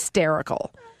 I'm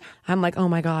hysterical. I'm like, oh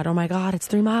my God, it's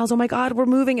 3 miles. Oh my God, we're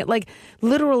moving it.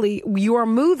 Literally, you are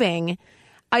moving.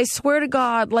 I swear to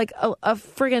God, a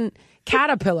friggin'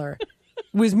 caterpillar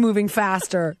was moving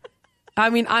faster. I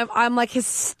mean, I'm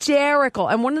hysterical.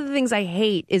 And one of the things I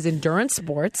hate is endurance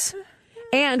sports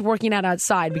and working out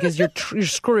outside because you're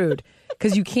screwed.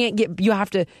 Because you have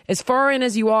to, as far in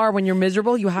as you are when you're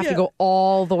miserable, you have to go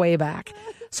all the way back.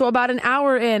 So about an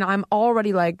hour in, I'm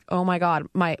already like, oh my God,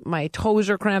 my toes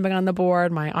are cramping on the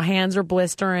board. My hands are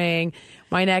blistering.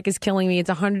 My neck is killing me. It's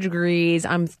 100 degrees.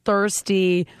 I'm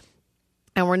thirsty.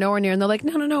 And we're nowhere near. And they're like,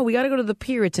 no, we got to go to the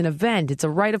pier. It's an event. It's a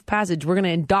rite of passage. We're going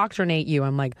to indoctrinate you.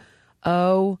 I'm like,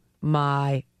 oh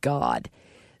my God.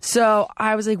 So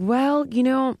I was like, well,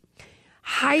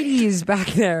 Heidi is back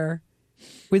there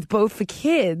with both the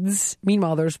kids.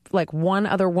 Meanwhile, there's one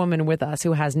other woman with us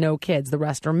who has no kids. The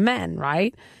rest are men,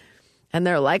 right? And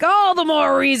they're like, all the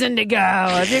more reason to go.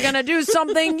 If you're going to do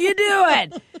something, you do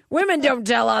it. Women don't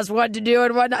tell us what to do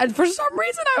and what not. And for some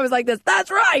reason, I was like this.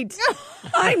 That's right.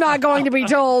 I'm not going to be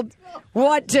told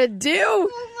what to do.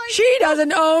 She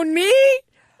doesn't own me.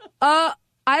 I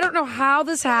don't know how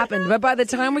this happened, but by the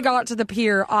time we got to the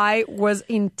pier, I was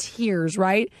in tears,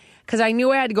 right? Because I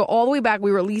knew I had to go all the way back.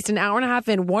 We were at least an hour and a half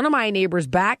in. One of my neighbors'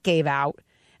 back gave out.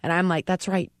 And I'm like, that's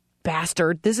right,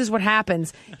 bastard. This is what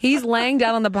happens. He's laying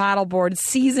down on the paddleboard,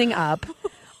 seizing up.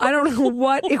 I don't know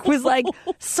what. It was like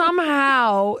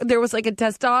somehow there was a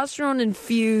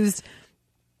testosterone-infused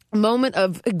moment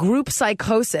of group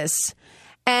psychosis.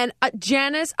 And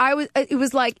Janice,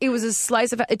 it was a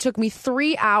slice of, it took me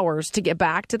 3 hours to get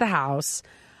back to the house.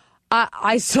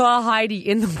 I saw Heidi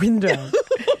in the window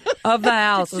of the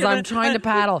house as I'm trying to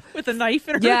paddle. With a knife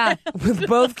in her hand. hand. With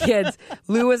both kids.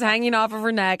 Lou was hanging off of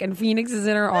her neck and Phoenix is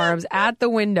in her arms at the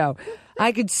window.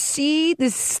 I could see the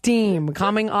steam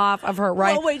coming off of her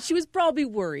right. Oh, wait, she was probably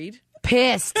worried.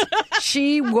 Pissed.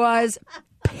 She was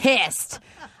pissed.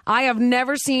 I have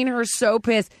never seen her so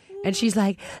pissed. And she's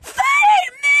like, 30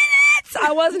 minutes!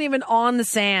 I wasn't even on the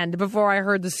sand before I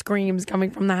heard the screams coming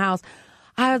from the house.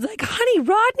 I was like, honey,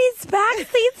 Rodney's back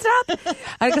seat stuff.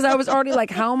 Because I was already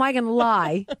like, how am I going to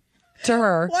lie to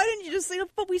her? Why didn't you just say,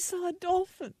 but we saw a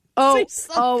dolphin? Oh, Say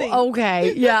something.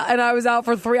 Okay. Yeah, and I was out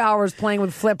for 3 hours playing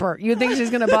with Flipper. You think she's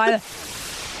going to buy that?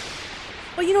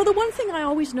 Well, the one thing I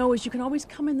always know is you can always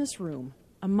come in this room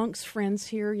amongst friends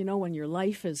here, when your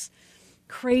life is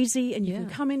crazy and you can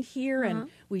come in here and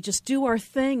we just do our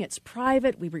thing. It's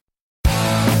private.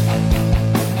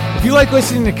 If you like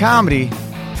listening to comedy,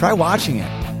 try watching it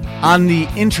on the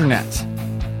internet.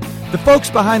 The folks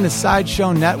behind the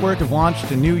Sideshow Network have launched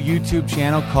a new YouTube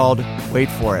channel called Wait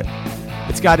For It.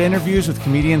 It's got interviews with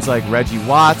comedians like Reggie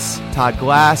Watts, Todd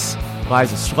Glass,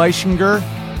 Liza Schlesinger.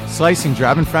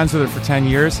 I've been friends with her for 10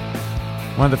 years.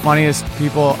 One of the funniest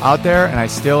people out there, and I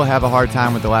still have a hard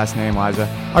time with the last name, Liza.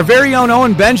 Our very own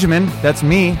Owen Benjamin, that's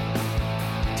me,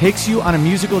 takes you on a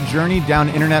musical journey down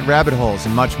internet rabbit holes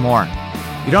and much more.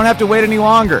 You don't have to wait any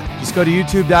longer. Just go to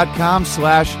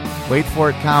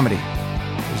youtube.com/waitforitcomedy.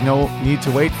 There's no need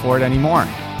to wait for it anymore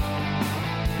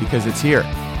because it's here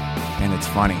and it's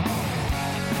funny.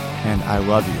 And I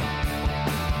love you.